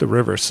 and we got the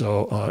river.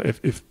 So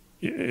if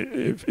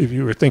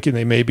you were thinking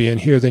they may be in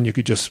here, then you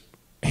could just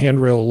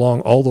handrail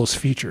along all those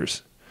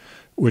features,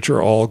 which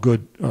are all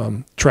good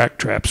track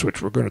traps,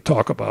 which we're going to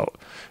talk about,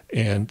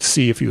 and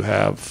see if you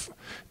have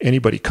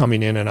anybody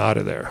coming in and out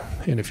of there.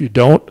 And if you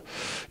don't,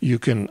 you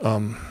can,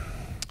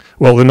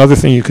 well, another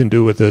thing you can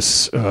do with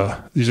this,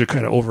 these are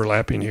kind of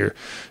overlapping here,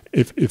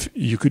 if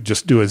you could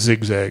just do a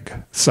zigzag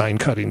sign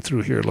cutting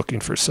through here looking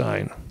for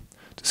sign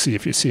to see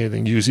if you see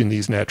anything using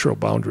these natural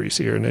boundaries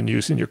here, and then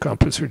using your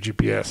compass or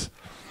GPS.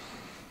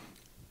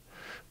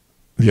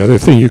 The other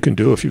thing you can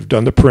do if you've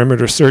done the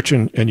perimeter search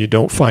and you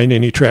don't find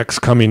any tracks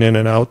coming in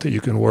and out that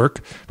you can work,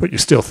 but you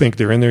still think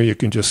they're in there, you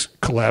can just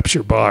collapse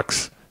your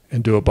box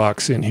and do a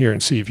box in here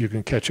and see if you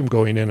can catch them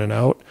going in and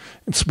out,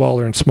 and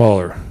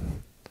smaller.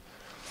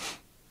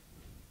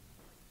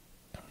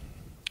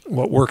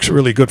 What works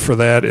really good for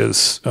that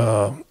is,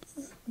 do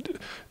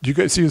you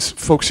guys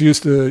folks use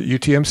the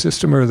UTM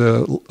system or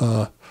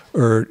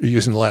or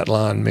using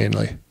Latlon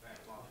mainly?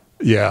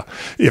 Yeah,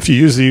 if you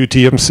use the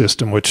UTM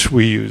system, which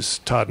we use,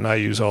 Todd and I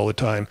use all the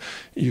time,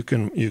 you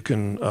can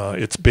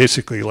it's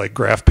basically like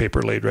graph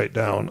paper laid right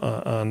down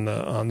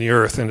on the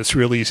earth, and it's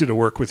really easy to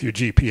work with your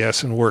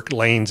GPS and work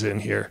lanes in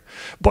here.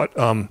 But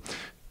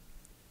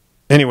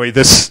anyway,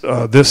 this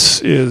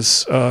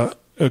is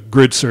a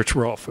grid search.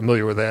 We're all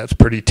familiar with that. It's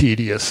pretty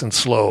tedious and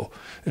slow,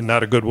 and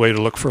not a good way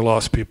to look for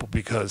lost people,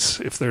 because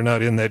if they're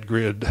not in that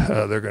grid,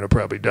 they're going to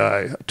probably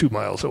die 2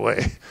 miles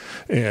away.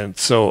 And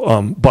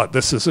so, but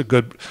this is a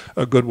good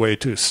way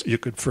to. You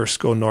could first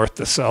go north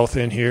to south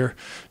in here.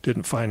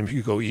 Didn't find them.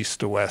 You go east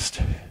to west.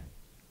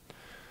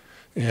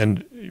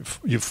 And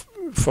you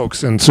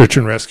folks in search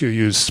and rescue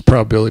use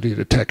probability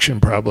detection.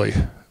 Probably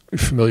you're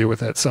familiar with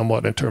that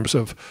somewhat in terms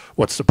of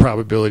what's the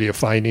probability of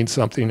finding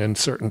something in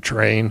certain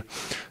terrain.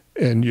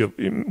 And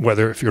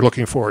whether if you're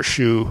looking for a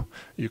shoe,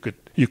 you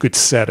could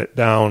set it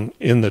down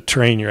in the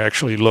terrain you're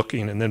actually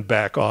looking, and then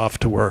back off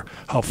to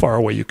how far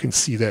away you can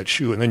see that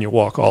shoe, and then you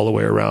walk all the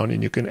way around,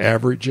 and you can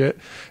average it,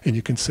 and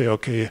you can say,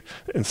 okay.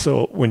 And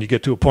so when you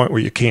get to a point where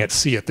you can't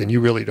see it, then you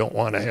really don't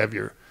want to have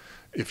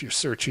if you're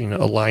searching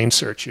a line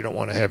search, you don't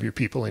want to have your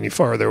people any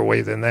farther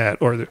away than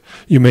that, or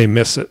you may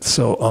miss it.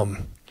 So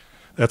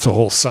that's a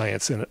whole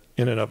science in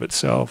and of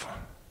itself.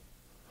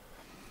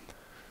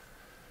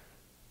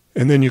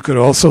 And then you could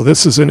also,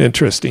 this is an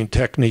interesting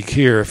technique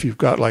here, if you've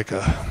got like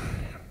a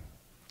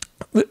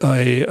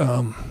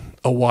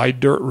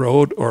wide dirt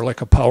road or like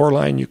a power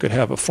line, you could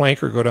have a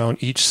flanker go down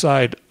each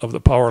side of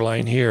the power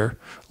line here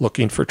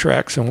looking for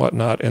tracks and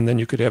whatnot, and then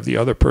you could have the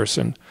other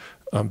person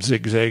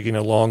zigzagging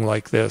along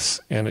like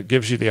this, and it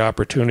gives you the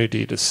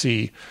opportunity to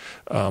see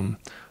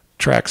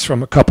tracks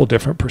from a couple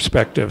different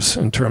perspectives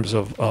in terms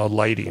of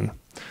lighting.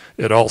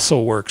 It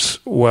also works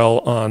well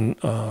on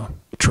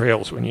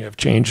trails when you have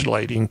changed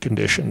lighting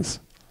conditions.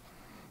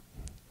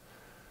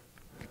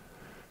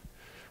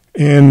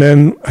 And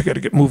then I got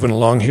to get moving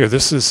along here.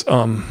 This is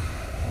a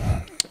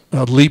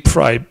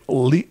leapfrog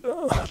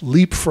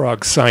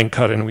sign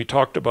cut, and we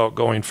talked about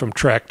going from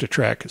track to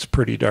track. It's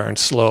pretty darn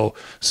slow.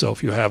 So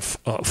if you have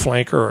a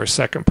flanker or a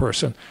second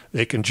person,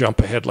 they can jump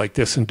ahead like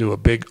this and do a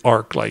big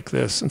arc like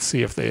this and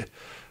see if they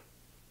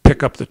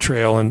pick up the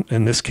trail. And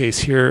in this case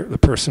here, the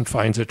person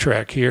finds a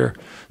track here.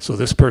 So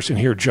this person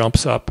here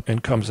jumps up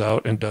and comes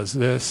out and does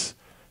this,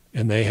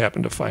 and they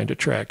happen to find a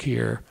track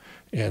here.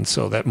 And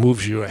so that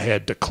moves you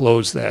ahead to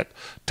close that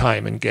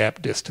time and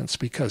gap distance,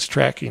 because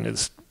tracking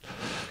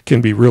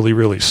can be really,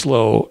 really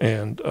slow.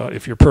 And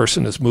if your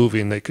person is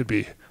moving, they could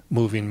be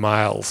moving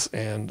miles,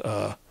 and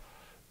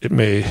it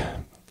may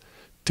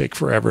take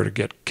forever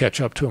to catch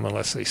up to them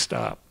unless they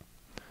stop.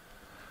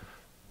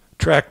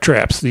 Track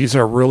traps, these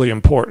are really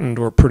important,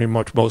 or pretty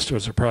much most of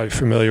us are probably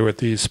familiar with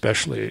these,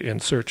 especially in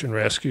search and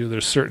rescue.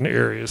 There's certain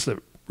areas that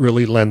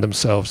really lend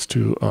themselves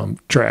to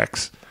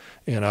tracks,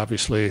 and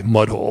obviously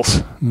mud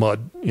holes,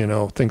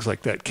 things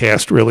like that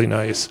cast really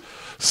nice.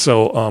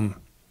 So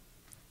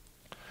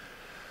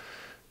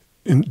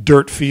in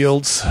dirt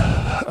fields,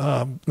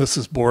 this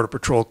is Border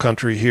Patrol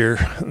country here.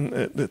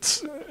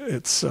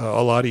 It's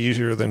a lot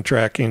easier than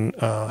tracking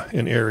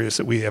in areas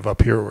that we have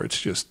up here where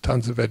it's just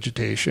tons of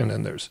vegetation,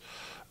 and there's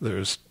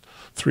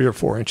 3 or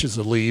 4 inches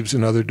of leaves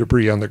and other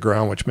debris on the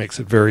ground, which makes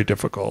it very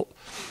difficult.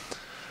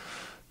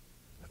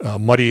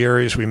 Muddy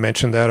areas, we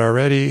mentioned that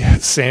already.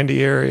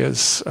 Sandy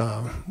areas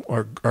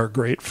are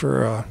great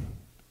for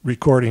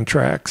recording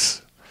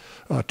tracks.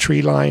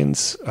 Tree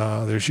lines,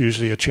 there's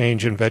usually a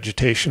change in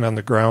vegetation on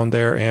the ground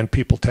there, and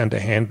people tend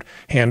to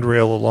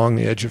handrail along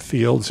the edge of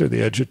fields or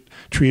the edge of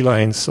tree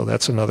lines, so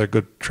that's another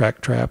good track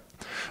trap.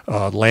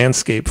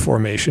 Landscape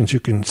formations,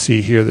 you can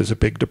see here there's a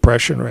big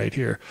depression right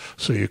here,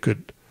 so you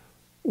could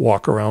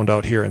walk around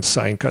out here and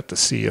sign cut to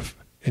see if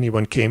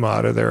anyone came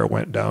out of there or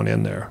went down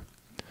in there.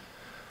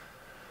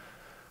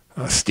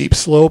 Steep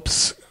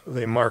slopes,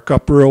 they mark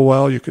up real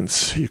well. You can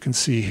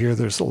see here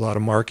there's a lot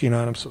of marking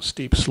on them, so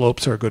steep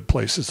slopes are good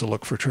places to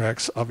look for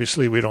tracks.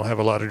 Obviously, we don't have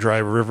a lot of dry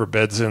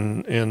riverbeds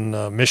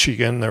in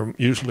Michigan. They're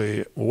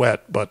usually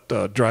wet,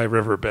 but dry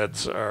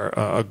riverbeds are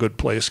a good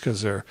place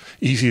because they're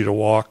easy to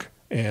walk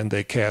and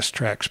they cast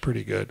tracks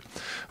pretty good.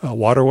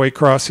 Waterway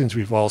crossings,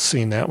 we've all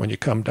seen that when you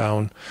come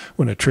down,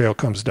 when a trail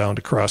comes down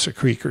to cross a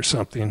creek or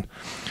something.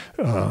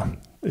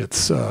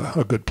 It's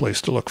a good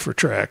place to look for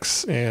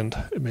tracks, and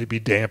it may be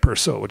damper,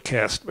 so it would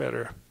cast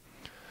better.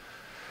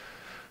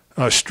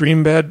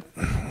 Stream bed,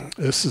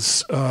 this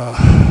is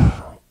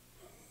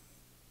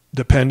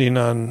depending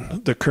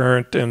on the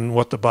current and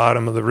what the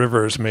bottom of the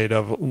river is made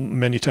of,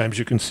 many times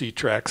you can see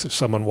tracks if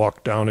someone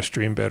walked down a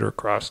stream bed or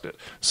crossed it.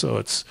 So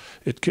and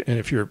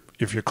if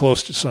you're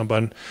close to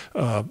someone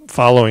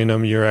following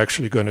them, you're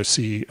actually going to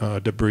see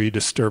debris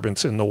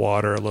disturbance in the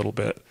water a little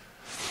bit.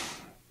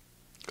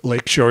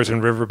 Lake shores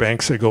and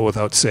riverbanks, they go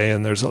without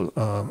saying.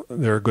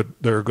 They're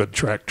a good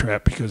track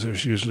trap because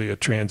there's usually a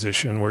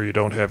transition where you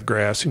don't have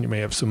grass and you may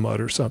have some mud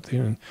or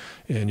something,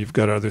 and you've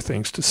got other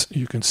things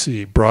you can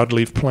see.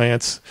 Broadleaf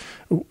plants,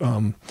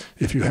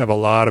 if you have a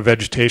lot of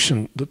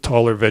vegetation, the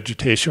taller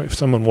vegetation, if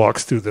someone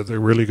walks through that, they're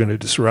really going to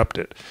disrupt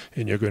it,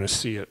 and you're going to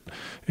see it,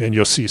 and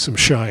you'll see some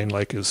shine,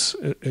 like his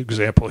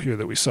example here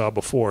that we saw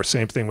before.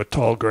 Same thing with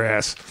tall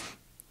grass.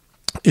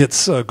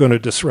 It's going to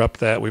disrupt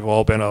that. We've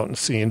all been out and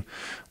seen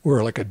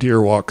where like a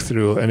deer walked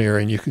through an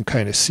area and you can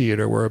kind of see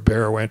it, or where a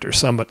bear went, or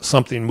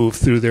something moved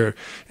through there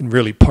and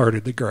really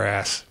parted the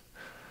grass.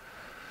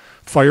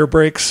 Fire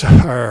breaks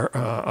are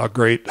a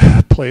great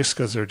place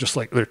because they're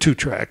two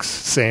tracks,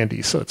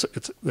 sandy, so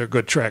they're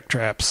good track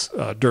traps.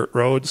 Dirt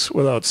roads,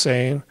 without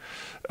saying.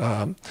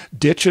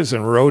 Ditches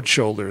and road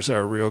shoulders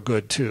are real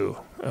good too.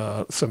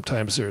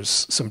 Sometimes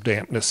there's some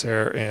dampness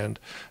there, and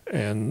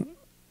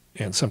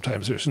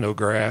sometimes there's no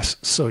grass,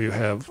 so you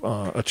have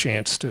a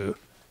chance to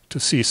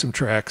see some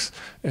tracks.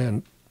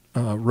 And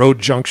road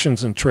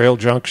junctions and trail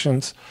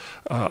junctions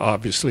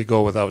obviously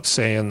go without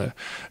saying.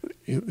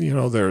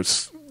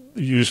 There's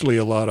usually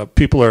a lot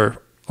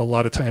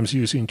of times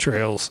using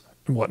trails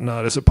and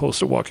whatnot as opposed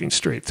to walking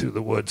straight through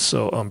the woods,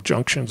 so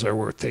junctions are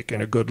worth taking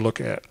a good look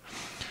at.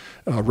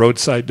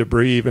 Roadside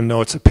debris, even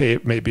though it's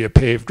maybe a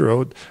paved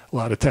road, a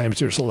lot of times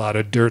there's a lot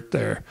of dirt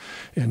there,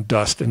 and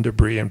dust and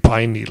debris and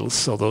pine needles.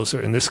 So those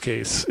are, in this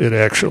case,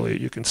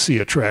 you can see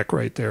a track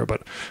right there,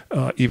 but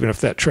even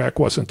if that track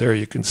wasn't there,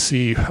 you can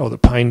see how the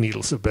pine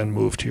needles have been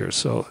moved here.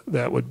 So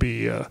that would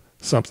be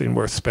something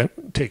worth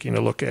taking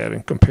a look at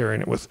and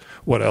comparing it with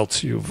what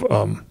else you've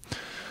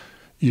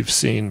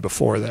seen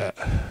before that.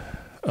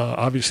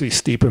 Obviously,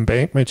 steep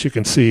embankments, you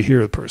can see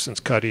here the person's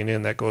cutting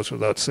in, that goes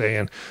without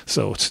saying.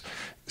 So it's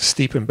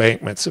steep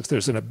embankments. If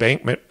there's an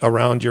embankment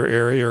around your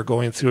area or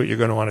going through it, you're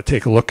going to want to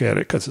take a look at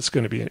it because it's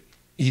going to be an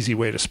easy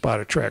way to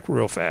spot a track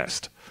real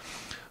fast.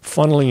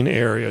 Funneling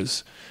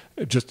areas,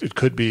 it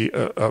could be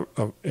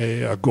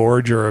a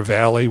gorge or a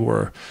valley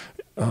where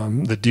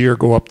the deer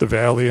go up the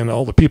valley and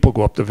all the people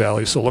go up the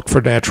valley, so look for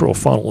natural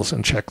funnels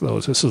and check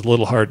those. This is a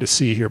little hard to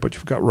see here, but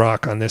you've got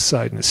rock on this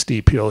side and a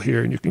steep hill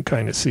here, and you can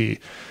kind of see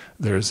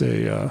there's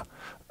a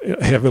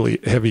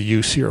heavy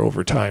use here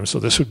over time. So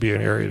this would be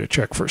an area to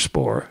check for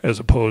spoor, as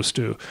opposed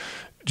to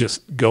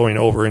just going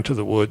over into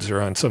the woods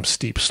or on some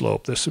steep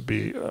slope. This would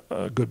be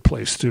a good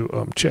place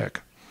to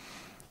check.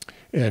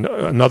 And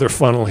another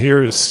funnel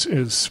here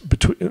is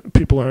between,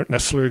 people aren't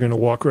necessarily going to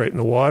walk right in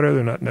the water.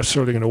 They're not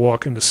necessarily going to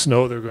walk in the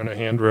snow. They're going to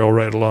handrail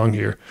right along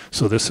here.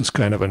 So this is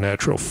kind of a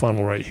natural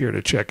funnel right here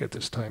to check at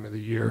this time of the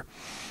year.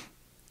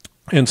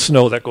 And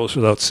snow, that goes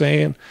without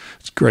saying.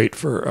 It's great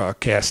for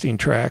casting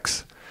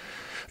tracks.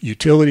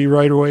 Utility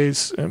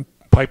right-of-ways and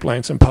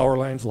pipelines and power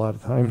lines, a lot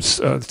of times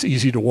it's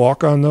easy to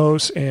walk on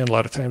those, and a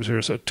lot of times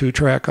there's a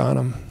two-track on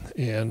them,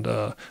 and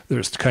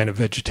there's the kind of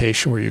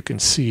vegetation where you can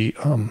see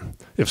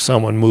if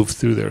someone moved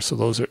through there. So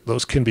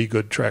those can be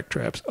good track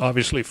traps.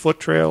 Obviously, foot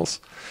trails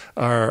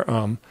are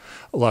a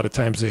lot of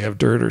times they have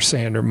dirt or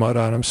sand or mud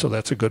on them, so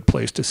that's a good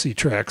place to see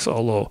tracks,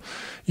 although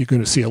you're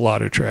going to see a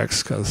lot of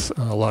tracks because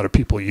a lot of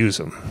people use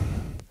them.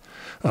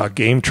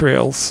 Game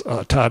trails,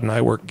 Todd and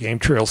I work game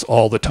trails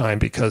all the time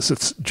because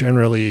it's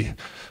generally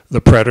the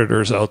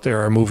predators out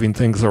there are moving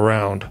things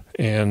around,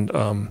 and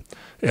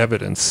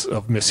evidence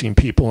of missing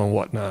people and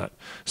whatnot.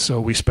 So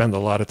we spend a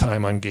lot of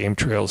time on game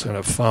trails and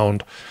have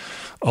found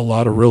a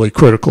lot of really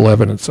critical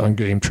evidence on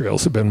game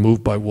trails have been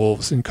moved by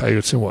wolves and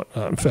coyotes and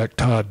whatnot. In fact,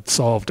 Todd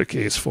solved a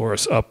case for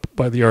us up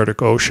by the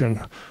Arctic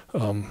Ocean.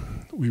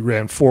 We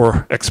ran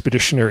 4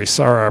 expeditionary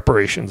SAR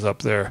operations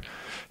up there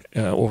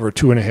over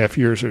 2.5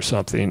 years or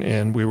something,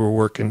 and we were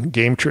working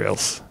game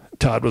trails.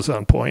 Todd was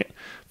on point,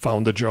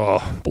 found the jaw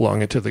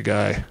belonging to the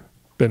guy,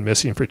 been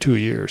missing for 2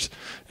 years,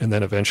 and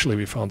then eventually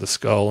we found the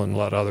skull and a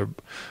lot of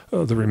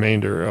other the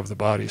remainder of the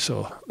body.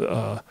 So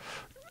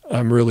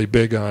I'm really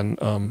big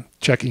on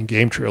checking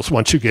game trails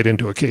once you get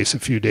into a case a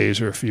few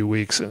days or a few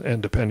weeks,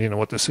 and depending on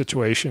what the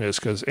situation is,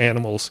 because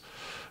animals,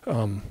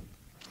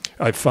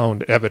 I've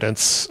found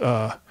evidence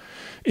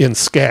in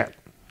scat.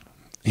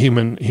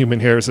 Human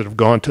hairs that have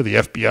gone to the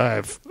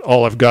FBI.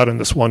 All I've got in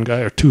this one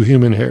guy are 2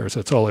 human hairs.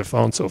 That's all I've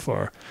found so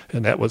far,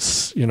 and that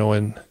was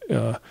in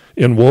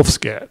wolf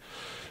scat.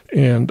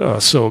 And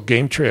so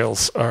game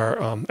trails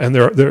are, and and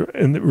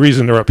the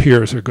reason they're up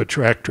here is they're good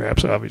track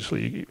traps.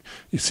 Obviously,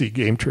 you see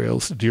game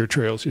trails, deer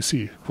trails, you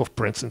see hoof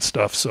prints and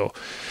stuff. So,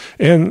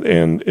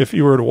 and if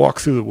you were to walk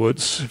through the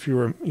woods, if you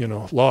were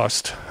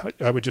lost,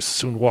 I would just as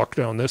soon walk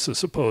down this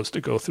as opposed to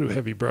go through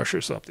heavy brush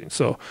or something.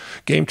 So,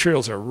 game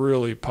trails are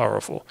really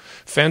powerful.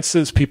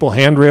 Fences, people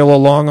handrail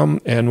along them,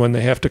 and when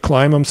they have to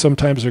climb them,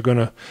 sometimes they're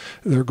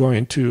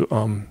going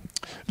to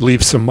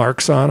leave some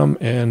marks on them,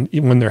 and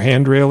even when they're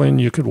handrailing,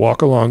 you could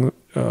walk along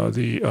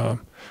the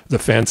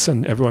fence,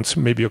 and every once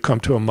maybe you'll come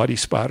to a muddy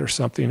spot or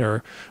something,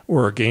 or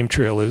where a game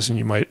trail is, and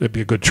it'd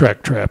be a good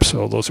track trap.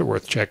 So those are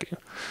worth checking.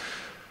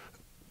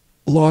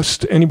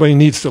 Lost. Anybody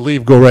needs to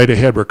leave, go right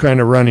ahead. We're kind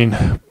of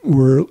running.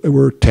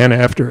 We're 10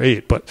 after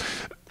 8, but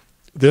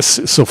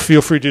so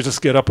feel free to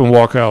just get up and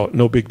walk out.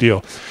 No big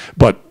deal.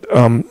 But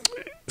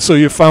so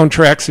you found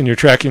tracks and you're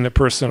tracking the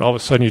person, and all of a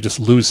sudden you just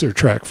lose their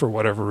track for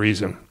whatever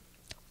reason.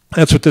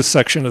 That's what this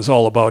section is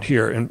all about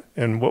here.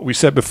 And what we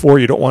said before,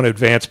 you don't want to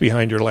advance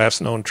behind your last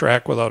known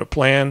track without a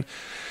plan.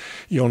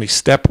 You only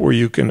step where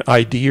you can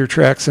ID your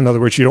tracks. In other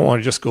words, you don't want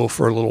to just go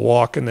for a little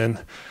walk and then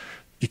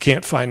you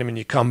can't find them and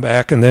you come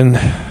back and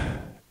then,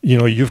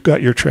 you've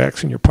got your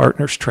tracks and your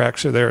partner's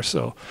tracks are there.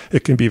 So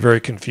it can be very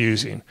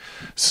confusing.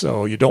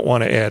 So you don't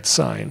want to add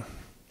sign.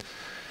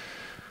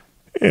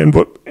 And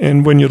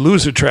when you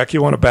lose a track,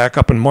 you want to back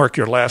up and mark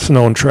your last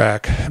known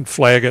track and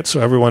flag it so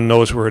everyone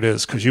knows where it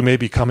is, because you may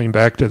be coming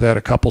back to that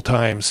a couple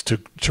times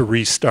to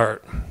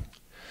restart,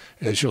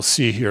 as you'll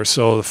see here.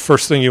 So the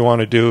first thing you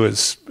want to do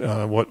is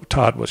what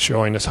Todd was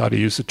showing us, how to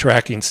use the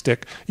tracking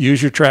stick.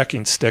 Use your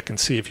tracking stick and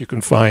see if you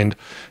can find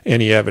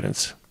any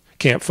evidence.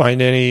 Can't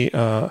find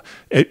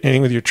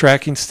anything with your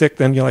tracking stick,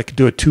 then you like to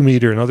do a 2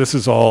 meter. Now this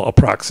is all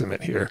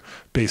approximate here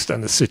based on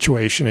the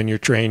situation and your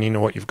training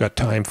and what you've got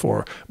time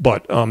for.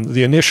 But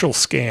the initial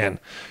scan,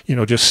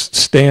 just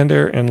stand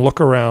there and look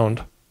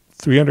around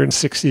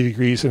 360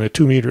 degrees in a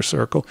 2 meter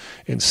circle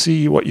and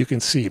see what you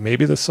can see.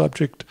 Maybe the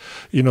subject,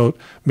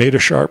 made a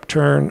sharp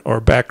turn or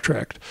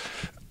backtracked.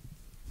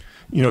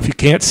 If you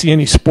can't see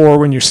any spoor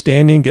when you're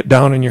standing, get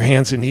down on your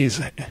hands and knees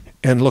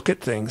and look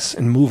at things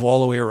and move all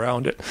the way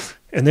around it.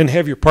 And then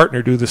have your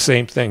partner do the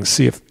same thing.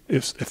 See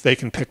if they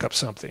can pick up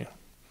something.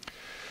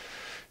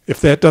 If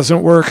that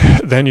doesn't work,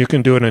 then you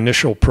can do an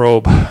initial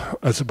probe.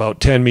 That's about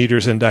 10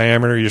 meters in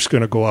diameter. You're just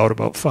going to go out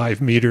about 5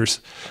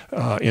 meters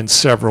in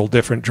several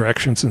different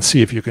directions and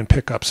see if you can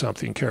pick up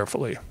something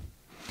carefully.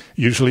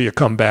 Usually you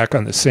come back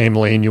on the same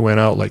lane you went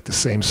out, like the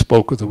same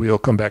spoke of the wheel,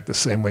 come back the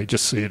same way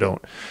just so you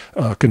don't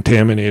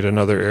contaminate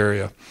another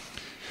area.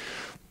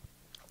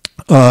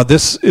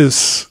 This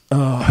is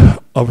a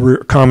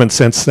common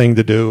sense thing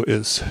to do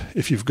is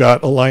if you've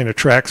got a line of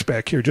tracks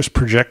back here, just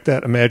project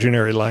that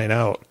imaginary line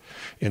out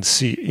and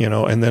see,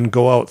 and then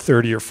go out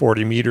 30 or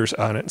 40 meters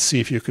on it and see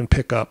if you can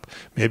pick up,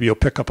 maybe you'll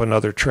pick up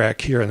another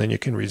track here and then you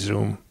can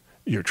resume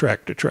your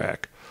track to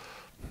track.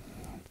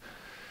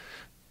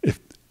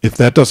 If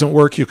that doesn't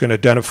work, you can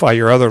identify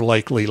your other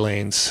likely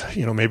lanes.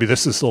 Maybe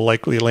this is the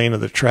likely lane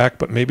of the track,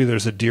 but maybe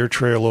there's a deer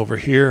trail over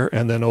here,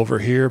 and then over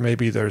here,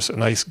 maybe there's a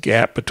nice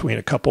gap between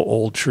a couple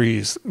old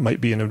trees. It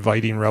might be an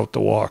inviting route to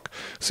walk.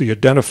 So you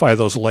identify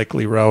those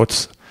likely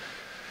routes.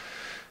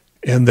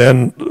 And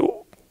then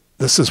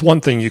this is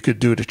one thing you could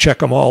do to check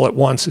them all at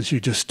once is you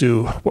just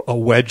do a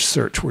wedge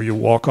search where you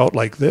walk out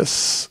like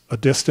this, a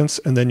distance,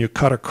 and then you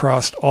cut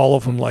across all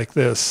of them like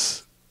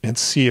this and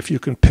see if you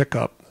can pick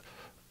up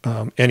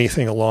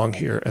anything along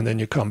here, and then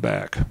you come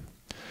back.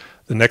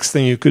 The next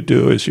thing you could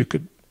do is you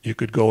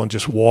could go and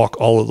just walk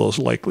all of those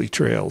likely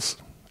trails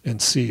and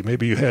see.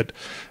 Maybe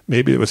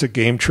it was a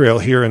game trail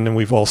here, and then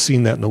we've all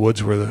seen that in the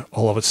woods where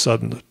all of a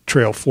sudden the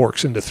trail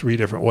forks into 3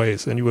 different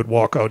ways. Then you would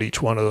walk out each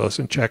one of those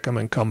and check them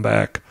and come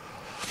back.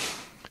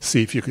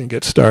 See if you can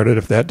get started.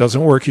 If that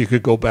doesn't work, you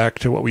could go back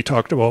to what we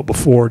talked about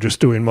before, just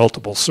doing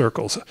multiple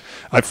circles.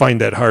 I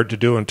find that hard to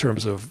do in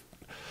terms of,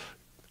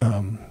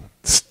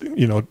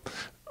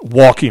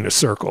 walking a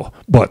circle,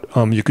 but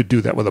you could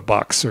do that with a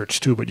box search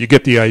too. But you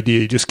get the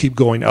idea. You just keep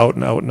going out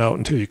and out and out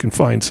until you can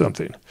find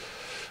something.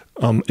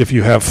 If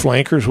you have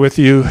flankers with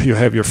you, you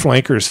have your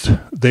flankers,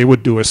 they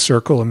would do a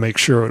circle and make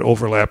sure it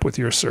overlap with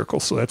your circle.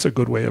 So that's a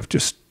good way of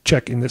just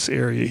checking this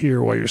area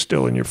here while you're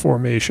still in your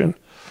formation.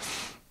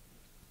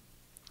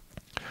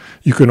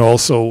 You can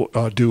also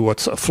do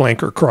what's a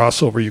flanker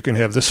crossover. You can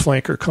have this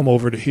flanker come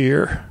over to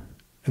here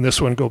and this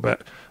one go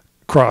back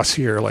cross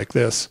here like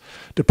this,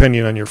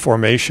 depending on your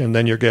formation.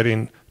 Then you're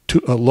getting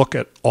a look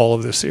at all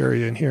of this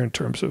area in here in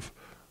terms of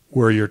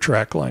where your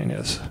track line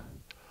is.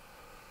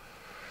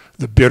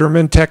 The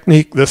Bitterman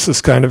technique, this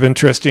is kind of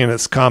interesting.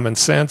 It's common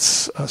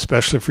sense,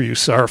 especially for you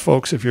SAR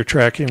folks. If you're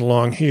tracking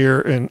along here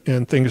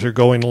and things are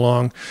going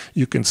along,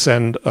 you can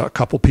send a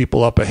couple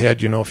people up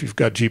ahead. If you've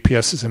got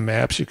GPSs and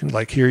maps, you can,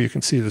 like here, you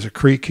can see there's a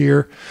creek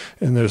here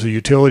and there's a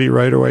utility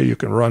right away. You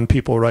can run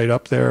people right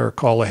up there or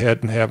call ahead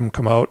and have them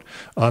come out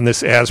on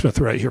this azimuth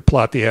right here.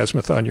 Plot the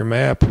azimuth on your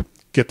map,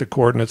 get the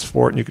coordinates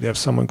for it, and you could have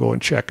someone go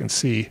and check and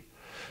see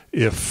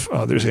if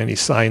there's any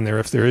sign there.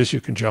 If there is,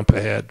 you can jump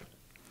ahead.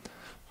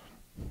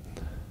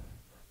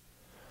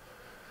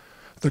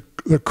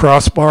 The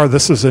crossbar,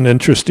 this is an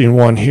interesting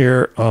one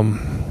here.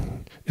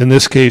 In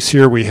this case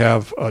here, we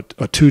have a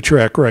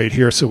 2-track right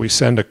here, so we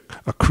send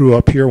a crew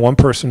up here. One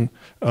person,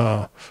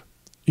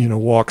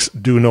 walks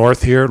due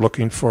north here,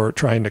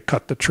 trying to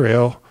cut the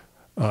trail.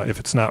 If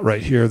it's not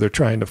right here, they're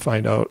trying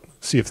to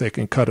see if they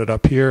can cut it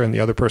up here, and the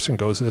other person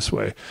goes this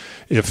way.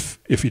 If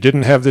you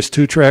didn't have this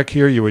 2-track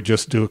here, you would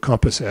just do a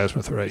compass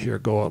azimuth right here,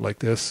 go out like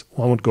this.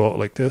 One would go out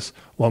like this,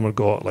 one would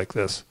go out like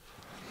this.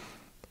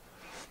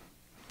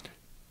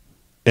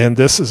 And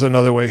this is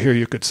another way here.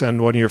 You could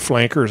send one of your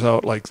flankers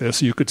out like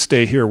this. You could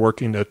stay here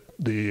working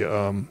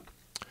the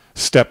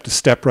step to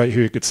step right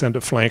here. You could send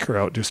a flanker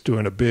out just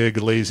doing a big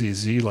lazy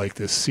Z like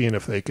this, seeing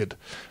if they could,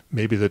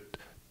 maybe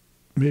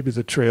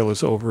the trail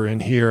is over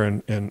in here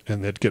and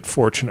they'd get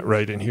fortunate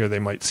right in here. They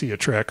might see a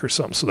track or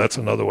something. So that's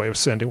another way of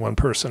sending one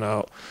person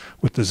out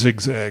with the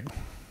zigzag.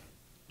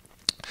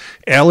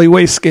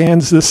 Alleyway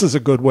scans, this is a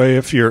good way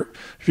if you're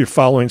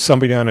following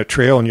somebody on a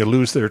trail and you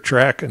lose their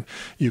track, and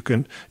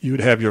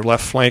you'd have your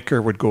left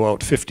flanker would go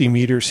out 50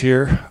 meters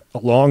here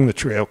along the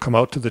trail, come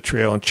out to the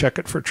trail and check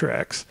it for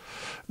tracks.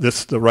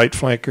 The right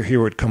flanker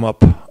here would come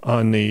up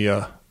on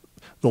the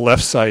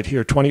left side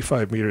here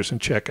 25 meters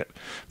and check it.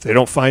 If they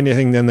don't find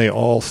anything, then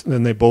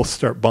they both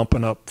start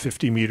bumping up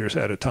 50 meters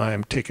at a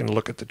time, taking a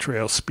look at the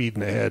trail,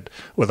 speeding ahead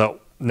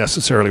without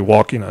necessarily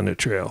walking on the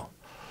trail.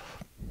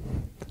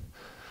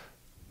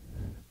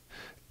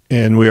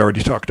 And we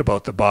already talked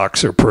about the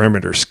box or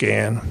perimeter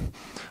scan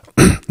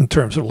in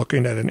terms of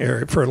looking at an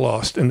area for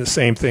lost. And the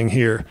same thing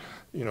here,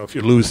 if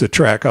you lose the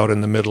track out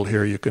in the middle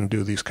here, you can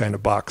do these kind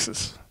of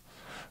boxes.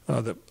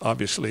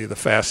 Obviously, the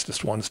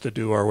fastest ones to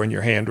do are when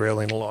you're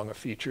handrailing along a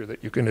feature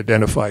that you can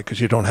identify because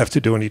you don't have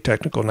to do any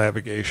technical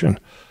navigation.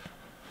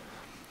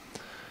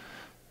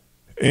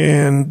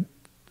 And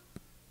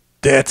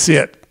that's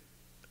it.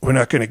 We're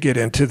not going to get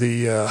into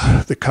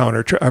the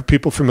counter. Are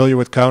people familiar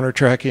with counter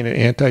tracking and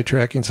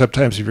anti-tracking?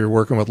 Sometimes if you're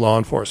working with law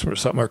enforcement or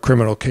something, or a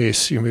criminal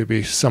case,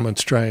 maybe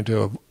someone's trying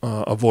to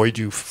avoid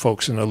you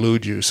folks and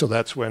elude you. So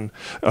that's when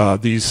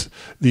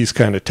these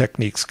kind of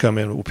techniques come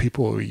in.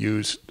 People will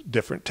use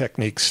different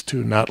techniques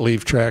to not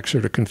leave tracks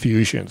or to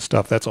confuse you and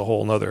stuff. That's a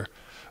whole other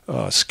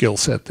skill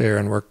set there,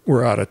 and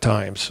we're out of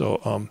time.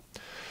 So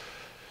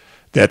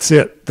that's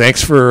it.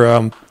 Thanks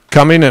for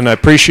coming, and I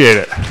appreciate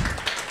it.